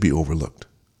easily be overlooked.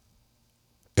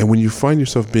 And when you find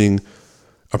yourself being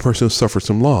a person who suffered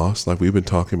some loss, like we've been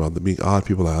talking about, the being odd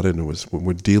people out, and when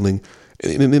we're dealing.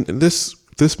 And this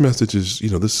message is,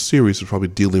 this series is probably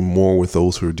dealing more with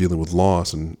those who are dealing with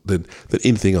loss than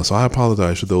anything else. So I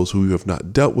apologize to those who have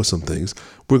not dealt with some things.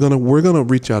 We're gonna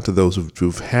reach out to those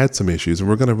who've had some issues, and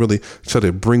we're gonna really try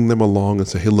to bring them along and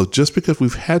say, hey, look, just because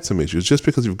we've had some issues, just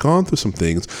because you've gone through some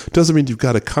things, doesn't mean you've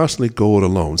got to constantly go it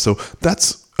alone. So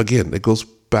that's, again, it goes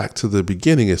back to the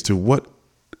beginning as to what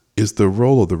is the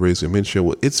role of the Raising Men show.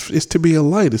 Well, it's to be a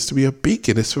light. It's to be a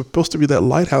beacon. It's supposed to be that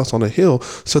lighthouse on a hill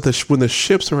so that when the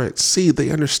ships are at sea,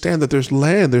 they understand that there's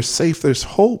land, there's safe, there's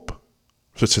hope.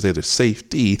 I should say there's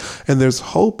safety, and there's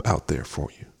hope out there for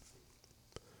you.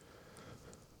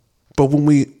 But when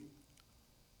we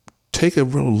take a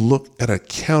real look at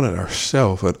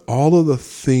ourselves, at all of the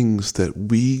things that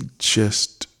we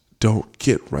just don't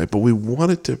get right, but we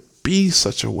want it to be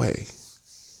such a way.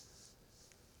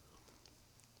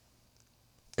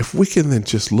 If we can then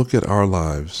just look at our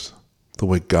lives the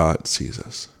way God sees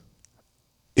us,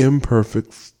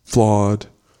 imperfect, flawed,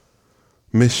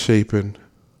 misshapen,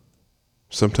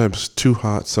 sometimes too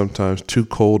hot, sometimes too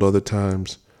cold other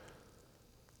times,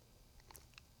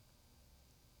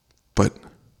 but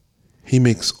he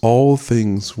makes all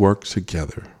things work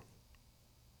together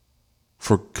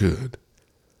for good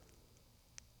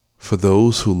for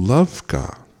those who love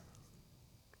God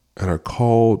and are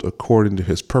called according to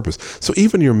his purpose. So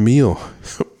even your meal,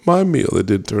 my meal, it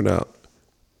didn't turn out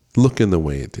looking the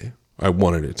way it did. I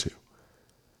wanted it to.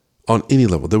 On any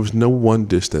level, there was no one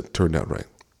dish that turned out right.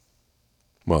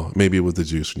 Well, maybe it was the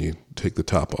juice when you take the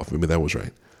top off. Maybe that was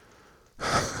right.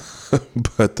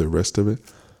 But the rest of it,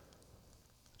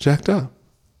 jacked up.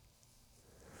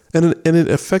 And it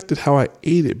affected how I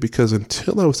ate it, because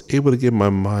until I was able to get my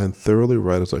mind thoroughly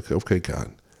right, I was like, okay,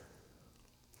 God,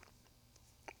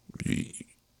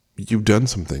 you've done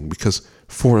something. Because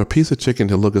for a piece of chicken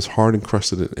to look as hard and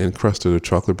crusted or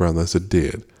chocolate brown as it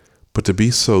did, but to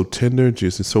be so tender and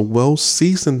juicy, so well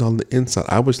seasoned on the inside,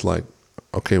 I was like,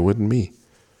 okay, it wasn't me.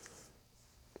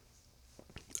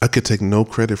 I could take no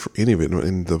credit for any of it.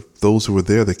 And those who were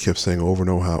there, they kept saying over and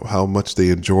over how much they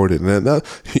enjoyed it.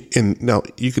 And now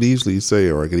you could easily say,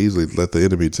 or I could easily let the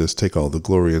enemy just take all the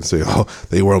glory and say, oh,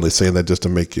 they were only saying that just to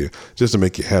make you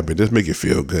happy, just make you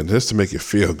feel good, just to make you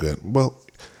feel good. Well,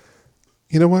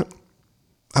 you know what?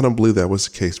 I don't believe that was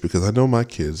the case, because I know my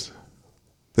kids,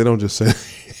 they don't just say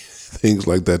things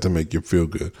like that to make you feel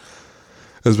good.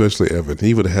 Especially Evan.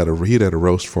 He'd had a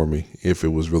roast for me if it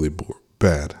was really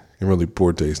bad and really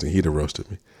poor tasting. He'd have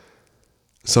roasted me.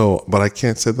 So, but I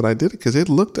can't say that I did it, because it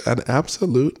looked an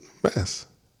absolute mess.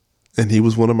 And he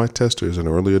was one of my testers and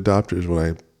early adopters when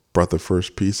I brought the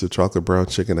first piece of chocolate brown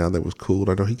chicken out that was cool.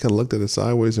 I know he kind of looked at it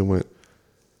sideways and went,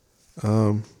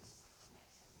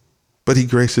 but he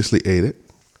graciously ate it.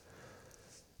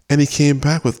 And he came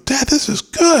back with, Dad, this is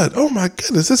good. Oh my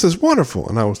goodness, this is wonderful.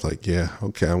 And I was like, yeah,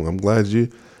 okay, I'm glad you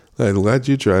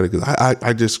tried it, because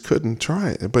I just couldn't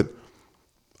try it. But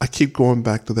I keep going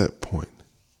back to that point.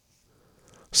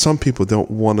 Some people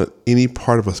don't want any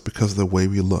part of us because of the way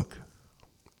we look,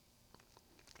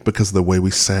 because of the way we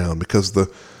sound, because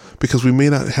we may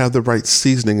not have the right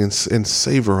seasoning and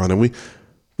savor on it.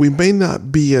 We may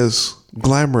not be as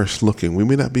glamorous looking. We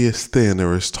may not be as thin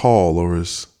or as tall or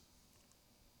as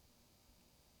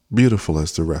beautiful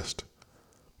as the rest.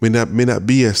 We may not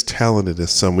be as talented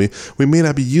as some. We may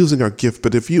not be using our gift,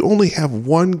 but if you only have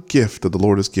one gift that the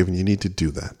Lord has given, you need to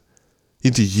do that. You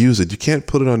need to use it. You can't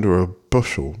put it under a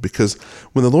bushel, because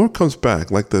when the Lord comes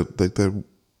back, like the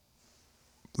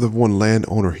one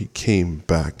landowner, he came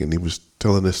back and he was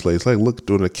telling his slaves, like, look,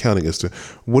 doing accounting as to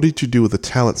what did you do with the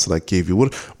talents that I gave you?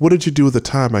 What did you do with the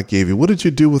time I gave you? What did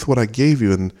you do with what I gave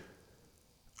you? And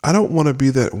I don't want to be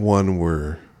that one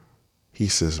where he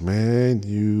says, man,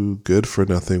 you good for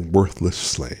nothing, worthless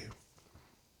slave.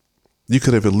 You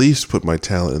could have at least put my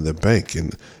talent in the bank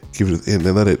and give it and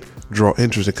let it draw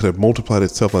interest. It could have multiplied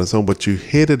itself on its own, but you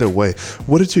hid it away.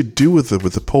 What did you do with it,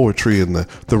 with the poetry and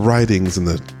the writings and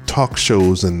the talk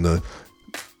shows and the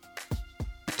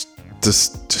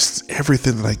just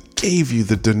everything that I gave you,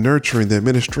 the nurturing, the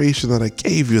administration that I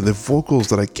gave you, and the vocals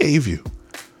that I gave you?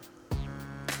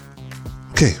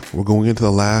 Okay, we're going into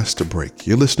the last break.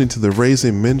 You're listening to the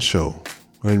Raising Men Show.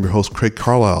 I'm your host, Craig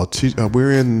Carlisle.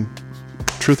 We're in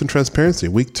Truth and Transparency,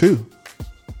 week 2.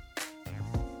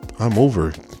 I'm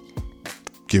over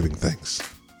giving thanks.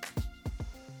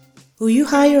 Who you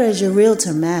hire as your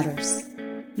realtor matters.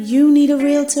 You need a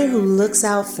realtor who looks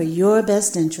out for your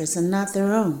best interests and not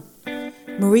their own.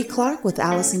 Marie Clark with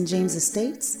Allison James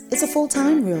Estates is a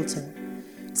full-time realtor,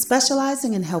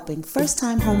 specializing in helping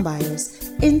first-time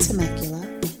homebuyers in Temecula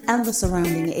and the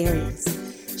surrounding areas.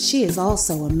 She is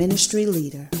also a ministry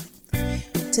leader.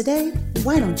 Today,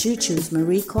 why don't you choose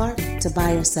Marie Clark to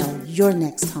buy or sell your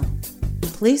next home?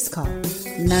 Please call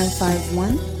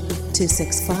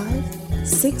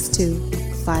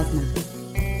 951-265-6259.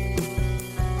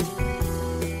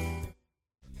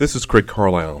 This is Craig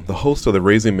Carlisle, the host of the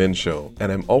Raising Men Show,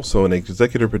 and I'm also an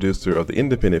executive producer of the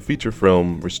independent feature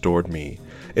film Restored Me.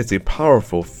 It's a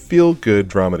powerful, feel-good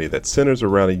dramedy that centers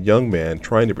around a young man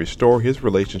trying to restore his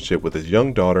relationship with his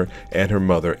young daughter and her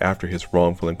mother after his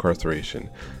wrongful incarceration.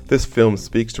 This film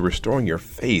speaks to restoring your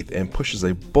faith and pushes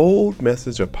a bold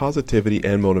message of positivity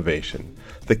and motivation.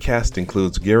 The cast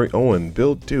includes Gary Owen,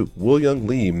 Bill Duke, Will Young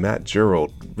Lee, Matt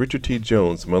Gerald, Richard T.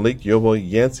 Jones, Malik Yobo,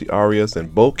 Yancey Arias,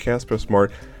 and Bo Casper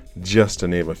Smart, just to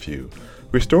name a few.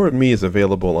 Restored Me is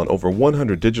available on over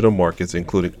 100 digital markets,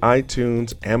 including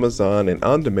iTunes, Amazon, and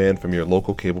on demand from your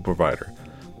local cable provider.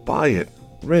 Buy it,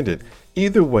 rent it.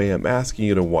 Either way, I'm asking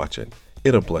you to watch it.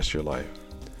 It'll bless your life.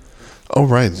 All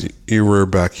right, we're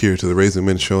back here to the Raising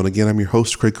Men Show, and again, I'm your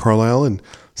host, Craig Carlisle, and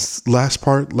last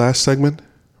segment,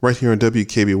 right here on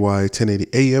WKBY 1080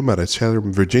 AM out of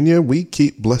Chatham, Virginia. We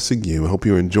keep blessing you. I hope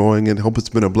you're enjoying it. I hope it's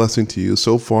been a blessing to you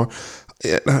so far.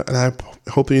 And I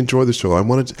hope you enjoy the show. I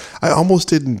almost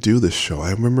didn't do this show. I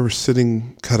remember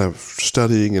sitting kind of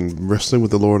studying and wrestling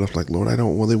with the Lord. I was like, Lord, I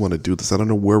don't really want to do this. I don't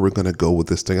know where we're going to go with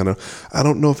this thing. I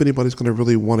don't know if anybody's going to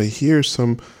really want to hear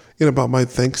some, about my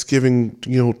Thanksgiving,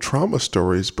 trauma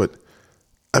stories. But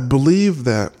I believe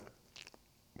that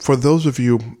for those of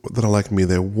you that are like me,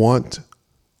 that want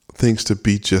things to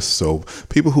be just so,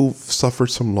 people who've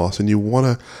suffered some loss and you want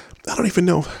to, I don't even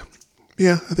know.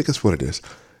 Yeah, I think that's what it is.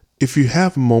 If you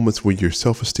have moments where your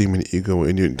self-esteem and ego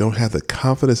and you don't have the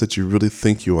confidence that you really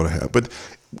think you ought to have, but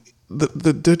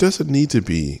there doesn't need to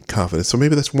be confidence. So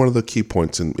maybe that's one of the key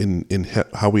points in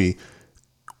how we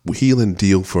heal and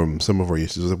deal from some of our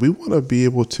issues. That we want to be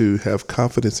able to have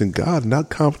confidence in God, not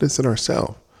confidence in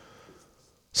ourselves.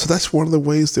 So that's one of the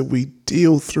ways that we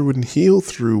deal through and heal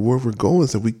through where we're going,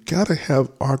 is that we got to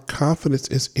have our confidence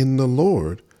is in the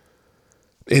Lord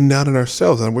and not in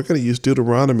ourselves. And we're going to use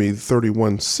Deuteronomy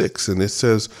 31:6, and it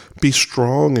says, be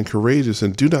strong and courageous,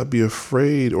 and do not be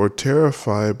afraid or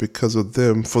terrified because of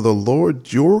them, for the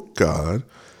Lord your God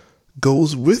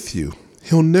goes with you.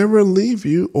 He'll never leave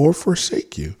you or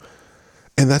forsake you.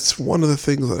 And that's one of the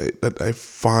things that I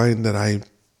find that I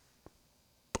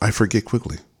forget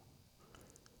quickly,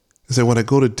 is that when I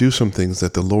go to do some things,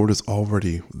 that the Lord is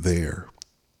already there.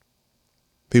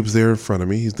 He was there in front of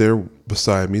me. He's there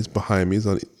beside me. He's behind me.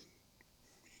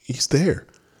 He's there.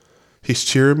 He's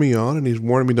cheering me on, and he's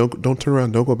warning me, don't turn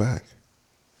around, don't go back.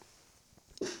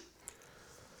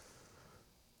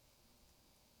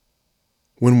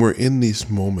 When we're in these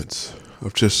moments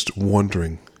of just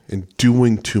wondering and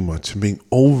doing too much and being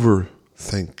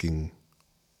overthinking,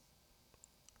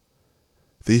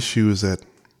 the issue is that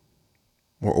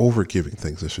we're overgiving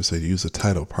things, I should say, to use the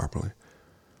title properly,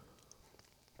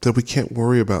 that we can't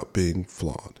worry about being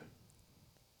flawed.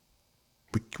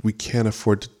 We can't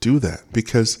afford to do that,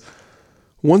 because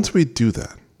once we do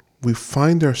that, we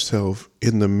find ourselves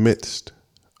in the midst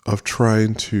of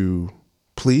trying to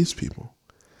please people.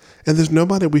 And there's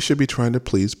nobody we should be trying to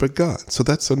please but God. So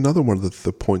that's another one of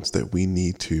the points that we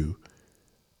need to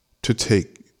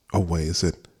take away, is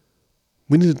that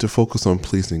we need to focus on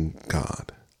pleasing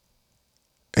God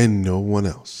and no one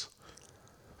else.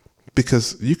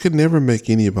 Because you can never make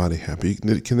anybody happy.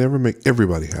 You can never make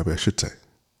everybody happy, I should say.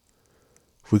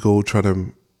 If we go try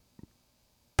to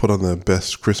put on the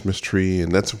best Christmas tree,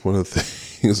 and that's one of the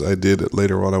things I did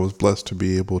later on. I was blessed to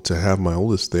be able to have my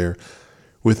oldest there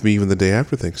with me even the day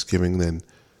after Thanksgiving. Then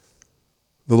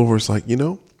the Lord was like,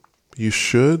 you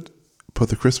should put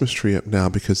the Christmas tree up now,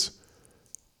 because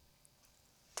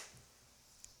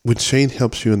when Shane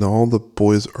helps you and all the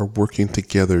boys are working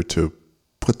together to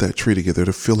put that tree together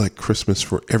to feel like Christmas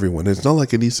for everyone. And it's not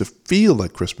like it needs to feel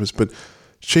like Christmas, but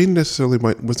Shane wasn't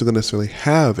going to necessarily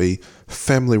have a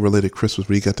family-related Christmas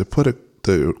where he got to put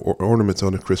the ornaments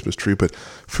on a Christmas tree. But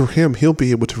for him, he'll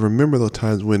be able to remember those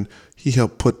times when he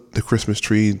helped put the Christmas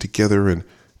tree together and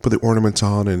put the ornaments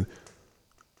on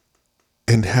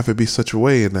and have it be such a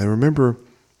way. And I remember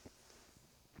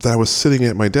that I was sitting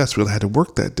at my desk because I had to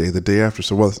work that day, the day after.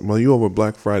 So while you all were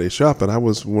Black Friday shopping, I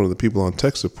was one of the people on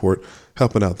tech support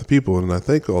helping out the people. And I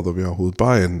thank all of y'all who was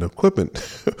buying the equipment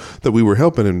that we were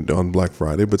helping on Black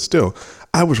Friday. But still,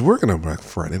 I was working on Black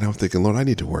Friday, and I was thinking, Lord, I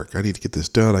need to work. I need to get this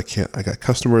done. I got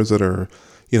customers that are,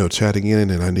 chatting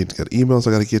in, and I got emails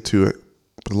I got to get to it.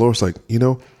 But the Lord's like,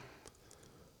 you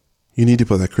need to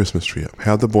put that Christmas tree up.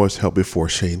 Have the boys help before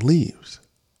Shane leaves.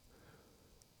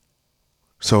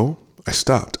 So I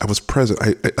stopped. I was present.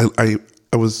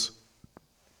 I was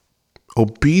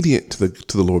obedient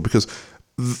to the Lord, because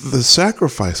the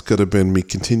sacrifice could have been me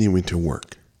continuing to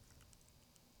work.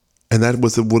 And that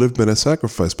would have been a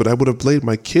sacrifice. But I would have laid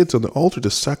my kids on the altar to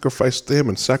sacrifice them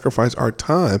and sacrifice our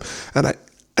time. And I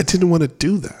didn't want to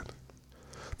do that.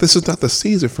 This is not the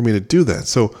season for me to do that.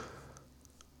 So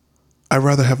I'd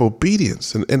rather have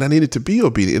obedience. And I needed to be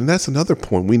obedient. And that's another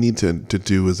point we need to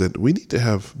do, is that we need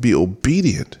to be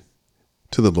obedient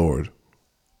to the Lord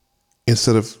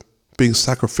instead of being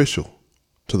sacrificial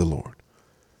to the Lord.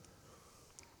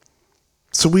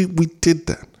 So we did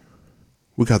that.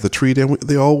 We got the tree down.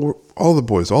 All the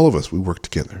boys, all of us, we worked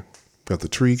together. Got the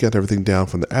tree, got everything down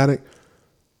from the attic,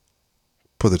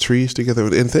 put the trees together.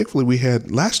 And thankfully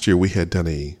last year we had done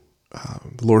the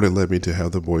Lord had led me to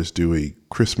have the boys do a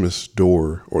Christmas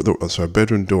door,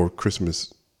 bedroom door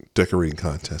Christmas decorating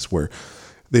contest, where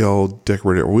we all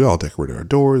decorated our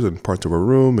doors and parts of our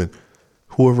room, and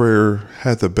whoever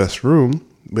had the best room,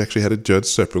 we actually had it judged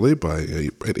separately by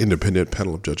an independent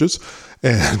panel of judges,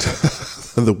 and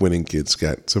the winning kids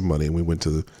got some money, and we went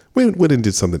and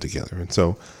did something together. And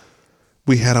so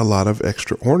we had a lot of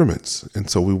extra ornaments, and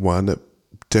so we wound up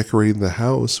decorating the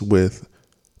house with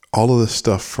all of the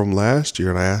stuff from last year.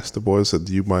 And I asked the boys,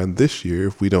 do you mind this year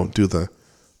if we don't do the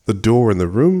door in the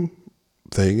room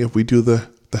thing, if we do the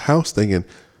house thing, and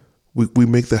we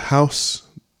make the house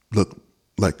look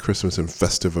like Christmas and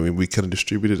festive? I mean, we kind of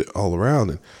distributed it all around.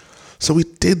 And so we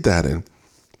did that, and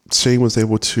Shane was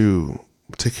able to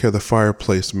take care of the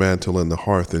fireplace mantle and the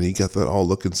hearth, and he got that all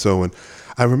looking so. And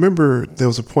I remember there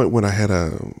was a point when I had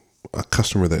a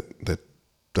customer that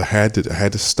I had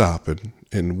to stop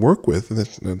and work with,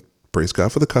 and praise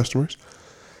God for the customers.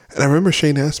 And I remember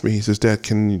Shane asked me, he says, Dad,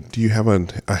 do you have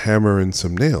a hammer and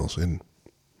some nails? And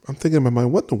I'm thinking in my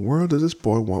mind, what in the world does this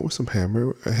boy want with a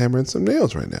hammer and some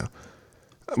nails right now?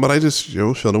 But I just,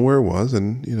 showed him where it was,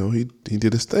 and, he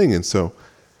did his thing. And so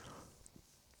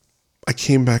I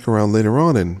came back around later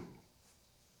on, and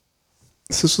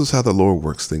this is how the Lord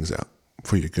works things out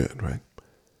for your good, right?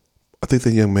 I think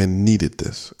the young man needed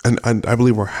this, and I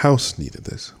believe our house needed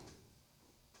this.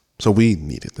 So we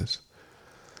needed this.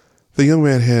 The young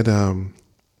man had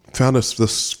found us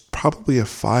this probably a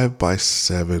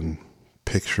 5x7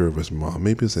 picture of his mom.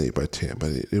 Maybe it was an 8x10,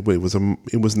 but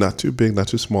it was not too big, not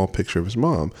too small picture of his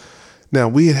mom. Now,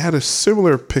 we had a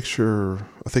similar picture.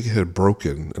 I think it had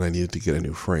broken, and I needed to get a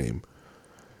new frame.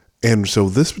 And so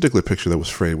this particular picture that was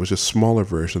framed was just a smaller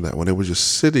version of that one. It was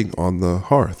just sitting on the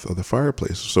hearth of the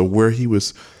fireplace. So where he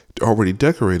was already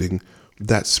decorating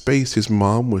that space, his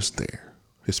mom was there.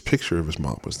 His picture of his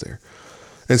mom was there.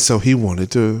 And so he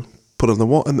wanted to put it on the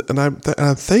wall. And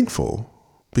I'm thankful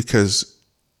because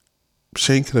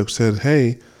Shane could have said,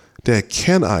 hey, Dad,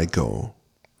 can I go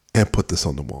and put this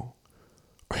on the wall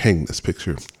or hang this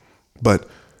picture? But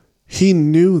he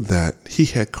knew that he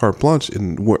had carte blanche,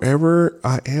 and wherever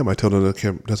I am, I told him,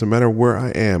 it doesn't matter where I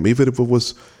am, even if it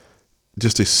was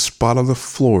just a spot on the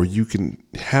floor, you can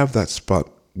have that spot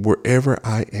wherever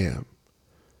I am.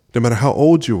 No matter how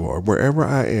old you are, wherever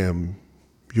I am,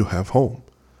 you'll have home.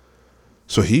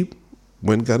 So he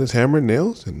went and got his hammer and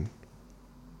nails, and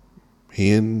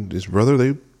he and his brother,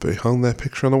 they hung that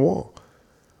picture on the wall.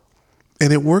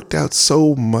 And it worked out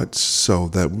so much so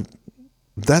that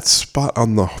that spot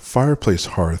on the fireplace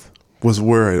hearth was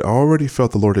where I already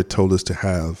felt the Lord had told us to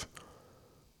have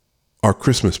our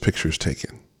Christmas pictures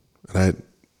taken. And I had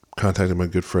contacted my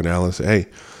good friend Alice. Hey,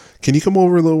 can you come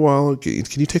over a little while? Can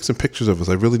you take some pictures of us?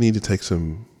 I really need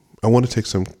to I want to take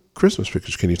some Christmas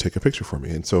pictures. Can you take a picture for me?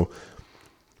 And so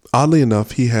oddly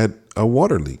enough, he had a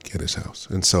water leak at his house.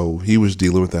 And so he was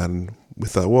dealing with that. And we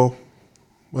thought, well,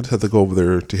 I'll just have to go over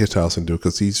there to his house and do it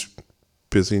because he's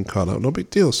busy and caught up. No big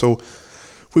deal. So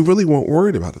we really weren't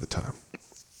worried about it at the time.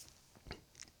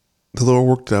 The Lord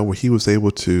worked out where he was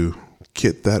able to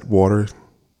get that water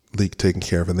leak taken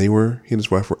care of. And he and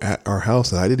his wife were at our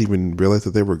house. And I didn't even realize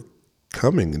that they were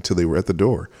coming until they were at the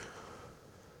door.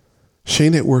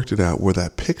 Shane had worked it out where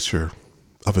that picture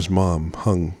of his mom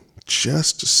hung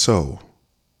just so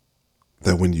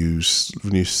that when you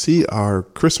see our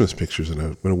Christmas pictures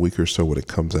in a week or so when it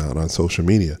comes out on social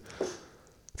media,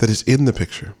 that is in the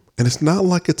picture. And it's not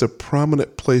like it's a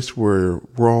prominent place where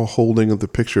we're all holding the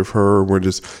picture of her and we're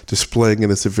just displaying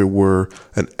it as if it were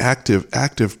an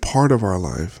active part of our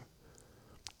life.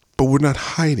 But we're not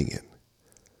hiding it.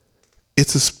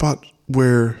 It's a spot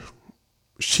where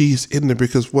she's in there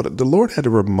because what the Lord had to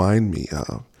remind me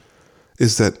of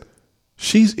is that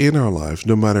she's in our lives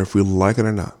no matter if we like it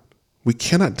or not. We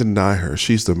cannot deny her.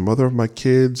 She's the mother of my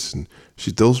kids, and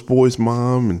she's those boys'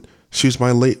 mom, and she's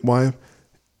my late wife.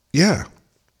 Yeah,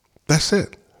 that's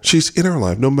it. She's in our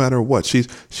life no matter what.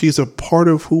 She's a part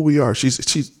of who we are.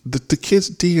 The kids'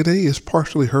 DNA is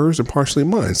partially hers and partially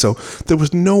mine. So there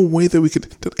was no way that we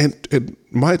could. And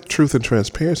my truth and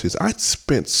transparency is I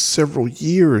spent several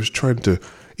years trying to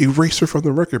erase her from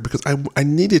the record because I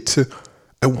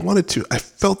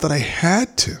felt that I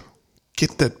had to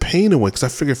get that pain away because I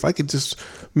figured if I could just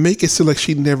make it seem like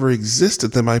she never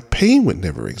existed, then my pain would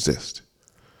never exist.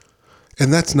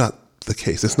 And that's not the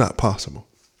case. It's not possible.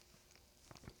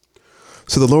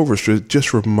 So the Lord was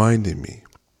just reminding me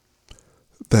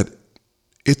that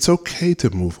it's okay to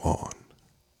move on.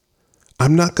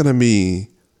 I'm not going to be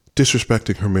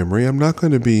disrespecting her memory. I'm not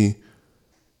going to be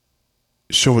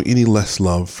showing any less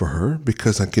love for her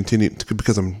because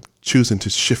I'm choosing to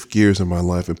shift gears in my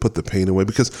life and put the pain away,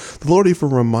 because the Lord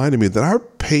even reminded me that our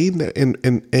pain and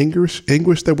anguish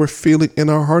that we're feeling in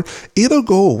our heart, it'll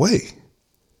go away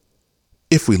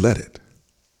if we let it.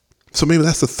 So maybe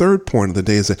that's the third point of the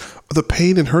day, is that the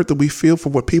pain and hurt that we feel for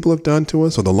what people have done to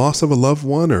us or the loss of a loved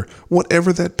one or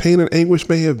whatever that pain and anguish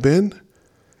may have been,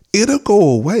 it'll go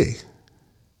away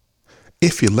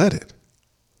if you let it.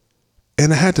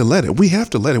 And I had to let it. We have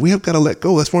to let it. We have got to let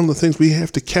go. That's one of the things we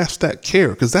have to cast that care,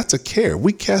 because that's a care.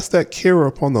 We cast that care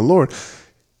upon the Lord.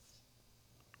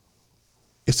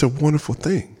 It's a wonderful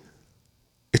thing.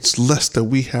 It's less that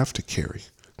we have to carry,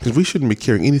 because we shouldn't be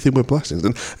carrying anything but blessings.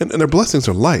 And our blessings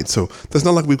are light. So that's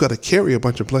not like we've got to carry a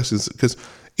bunch of blessings, because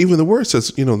even the word says,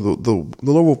 the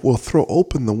Lord will throw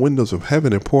open the windows of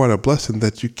heaven and pour out a blessing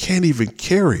that you can't even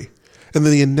carry. And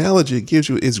then the analogy it gives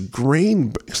you is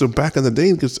grain. So back in the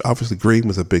day, because obviously grain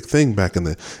was a big thing back in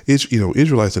the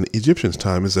Israelites and Egyptians'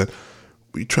 time, is that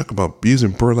we talk about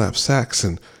using burlap sacks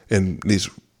and these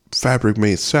fabric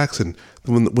made sacks, and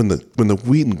when the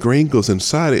wheat and grain goes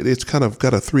inside it, it's kind of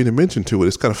got a 3 dimension to it.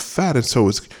 It's kind of fat, and so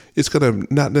it's going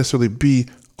to not necessarily be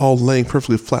all laying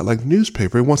perfectly flat like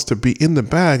newspaper. It wants to be in the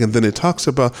bag, and then it talks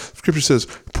about, Scripture says,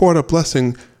 pour out a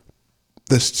blessing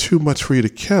that's too much for you to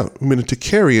count. To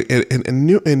carry it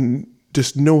and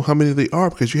just know how many they are,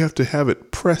 because you have to have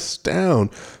it pressed down,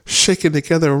 shaken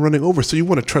together, and running over. So you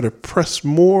want to try to press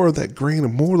more of that grain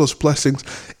and more of those blessings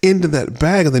into that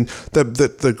bag, and then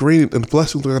the grain and the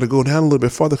blessings are going to go down a little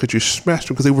bit farther because you smashed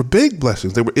them, because they were big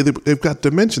blessings. They've got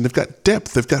dimension, they've got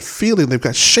depth, they've got feeling, they've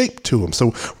got shape to them.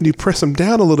 So when you press them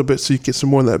down a little bit, so you get some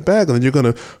more in that bag, and then you're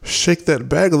going to shake that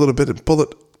bag a little bit and pull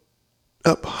it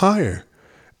up higher.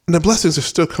 And the blessings are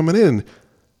still coming in,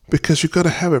 because you've got to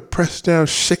have it pressed down,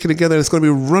 shaken together, and it's going to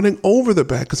be running over the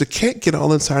bag because it can't get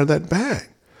all inside of that bag.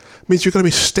 means you're going to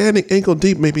be standing ankle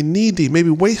deep, maybe knee deep,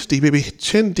 maybe waist deep, maybe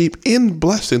chin deep in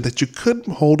blessing that you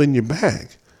couldn't hold in your bag.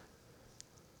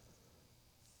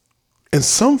 And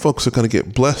some folks are going to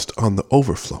get blessed on the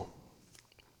overflow,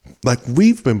 like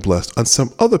we've been blessed on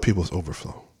some other people's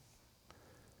overflow.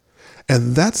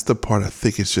 And that's the part I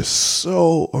think is just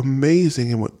so amazing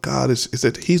in what God is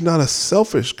that he's not a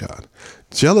selfish God.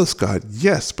 Jealous God,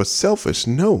 yes, but selfish,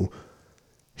 no.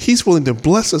 He's willing to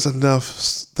bless us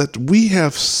enough that we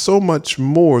have so much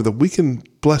more that we can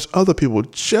bless other people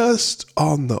just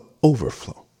on the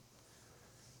overflow.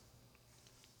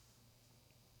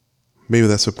 Maybe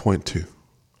that's a point too,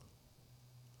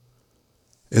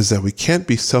 is that we can't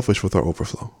be selfish with our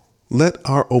overflow. Let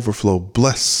our overflow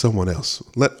bless someone else.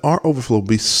 Let our overflow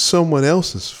be someone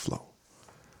else's flow.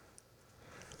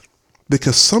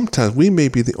 Because sometimes we may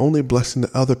be the only blessing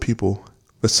to other people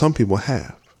that some people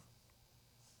have.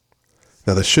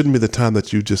 Now, that shouldn't be the time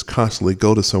that you just constantly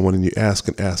go to someone and you ask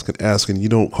and ask and ask and you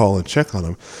don't call and check on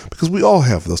them, because we all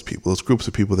have those people, those groups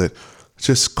of people that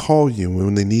just call you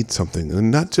when they need something. And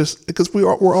not just because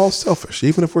we're all selfish.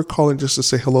 Even if we're calling just to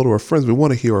say hello to our friends, we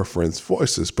want to hear our friends'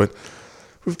 voices, but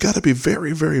we've got to be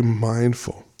very, very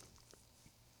mindful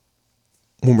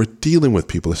when we're dealing with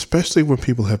people, especially when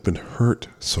people have been hurt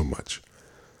so much.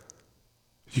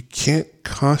 You can't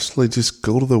constantly just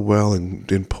go to the well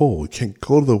and pull. You can't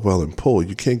go to the well and pull.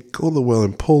 You can't go to the well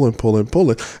and pull and pull and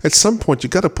pull. At some point, you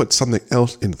got to put something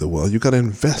else into the well. You got to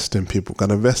invest in people. Got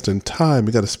to invest in time.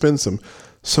 You got to spend some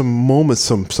moments,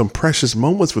 some precious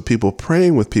moments with people,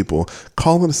 praying with people,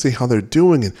 calling to see how they're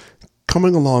doing and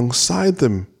coming alongside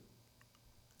them.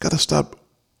 Got to stop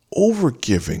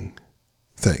overgiving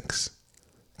thanks.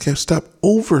 Can't stop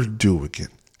overdoing it,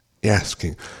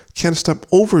 asking. Can't stop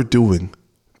overdoing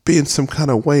being some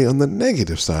kind of way on the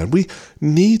negative side. We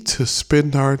need to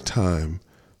spend our time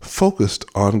focused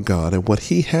on God and what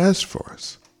He has for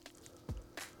us.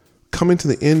 Coming to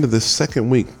the end of this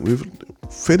second week, we're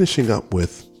finishing up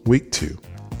with week 2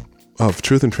 of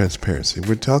Truth and Transparency.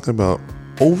 We're talking about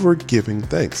overgiving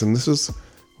thanks. And this is,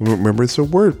 remember, it's a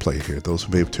word play here. Those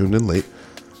who may have tuned in late,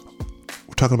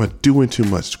 we're talking about doing too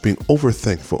much, being over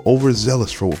thankful,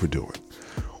 overzealous for what we're doing.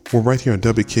 We're right here on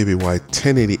WKBY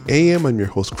 1080 AM. I'm your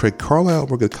host, Craig Carlisle.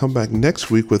 We're going to come back next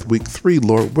week with week 3,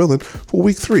 Lord willing, for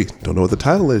week 3. Don't know what the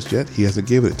title is yet. He hasn't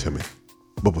given it to me.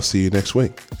 But we'll see you next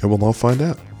week, and we'll all find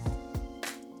out.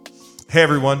 Hey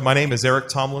everyone, my name is Eric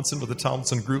Tomlinson with the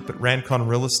Tomlinson Group at Rancon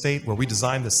Real Estate, where we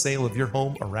design the sale of your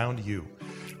home around you.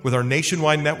 With our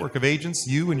nationwide network of agents,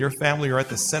 you and your family are at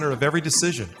the center of every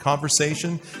decision,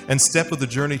 conversation, and step of the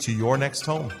journey to your next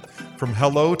home. From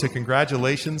hello to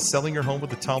congratulations, selling your home with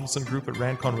the Tomlinson Group at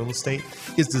Rancon Real Estate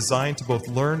is designed to both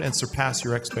learn and surpass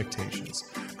your expectations.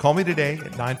 Call me today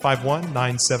at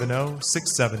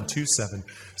 951-970-6727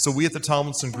 so we at the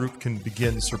Tomlinson Group can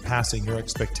begin surpassing your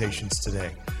expectations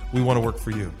today. We want to work for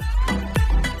you.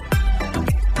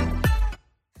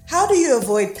 How do you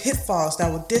avoid pitfalls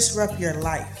that will disrupt your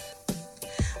life?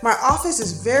 My office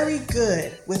is very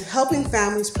good with helping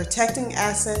families protecting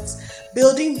assets,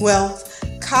 building wealth,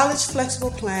 college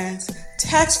flexible plans,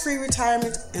 tax-free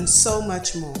retirement, and so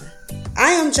much more.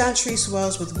 I am John Treese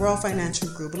Wells with World Financial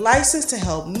Group, licensed to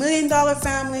help million-dollar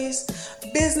families,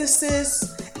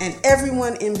 businesses, and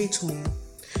everyone in between.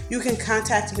 You can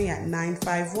contact me at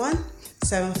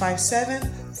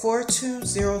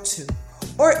 951-757-4202.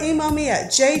 or email me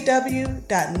at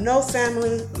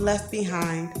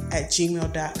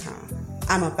jw.nofamilyleftbehind@gmail.com.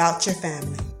 I'm about your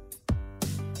family.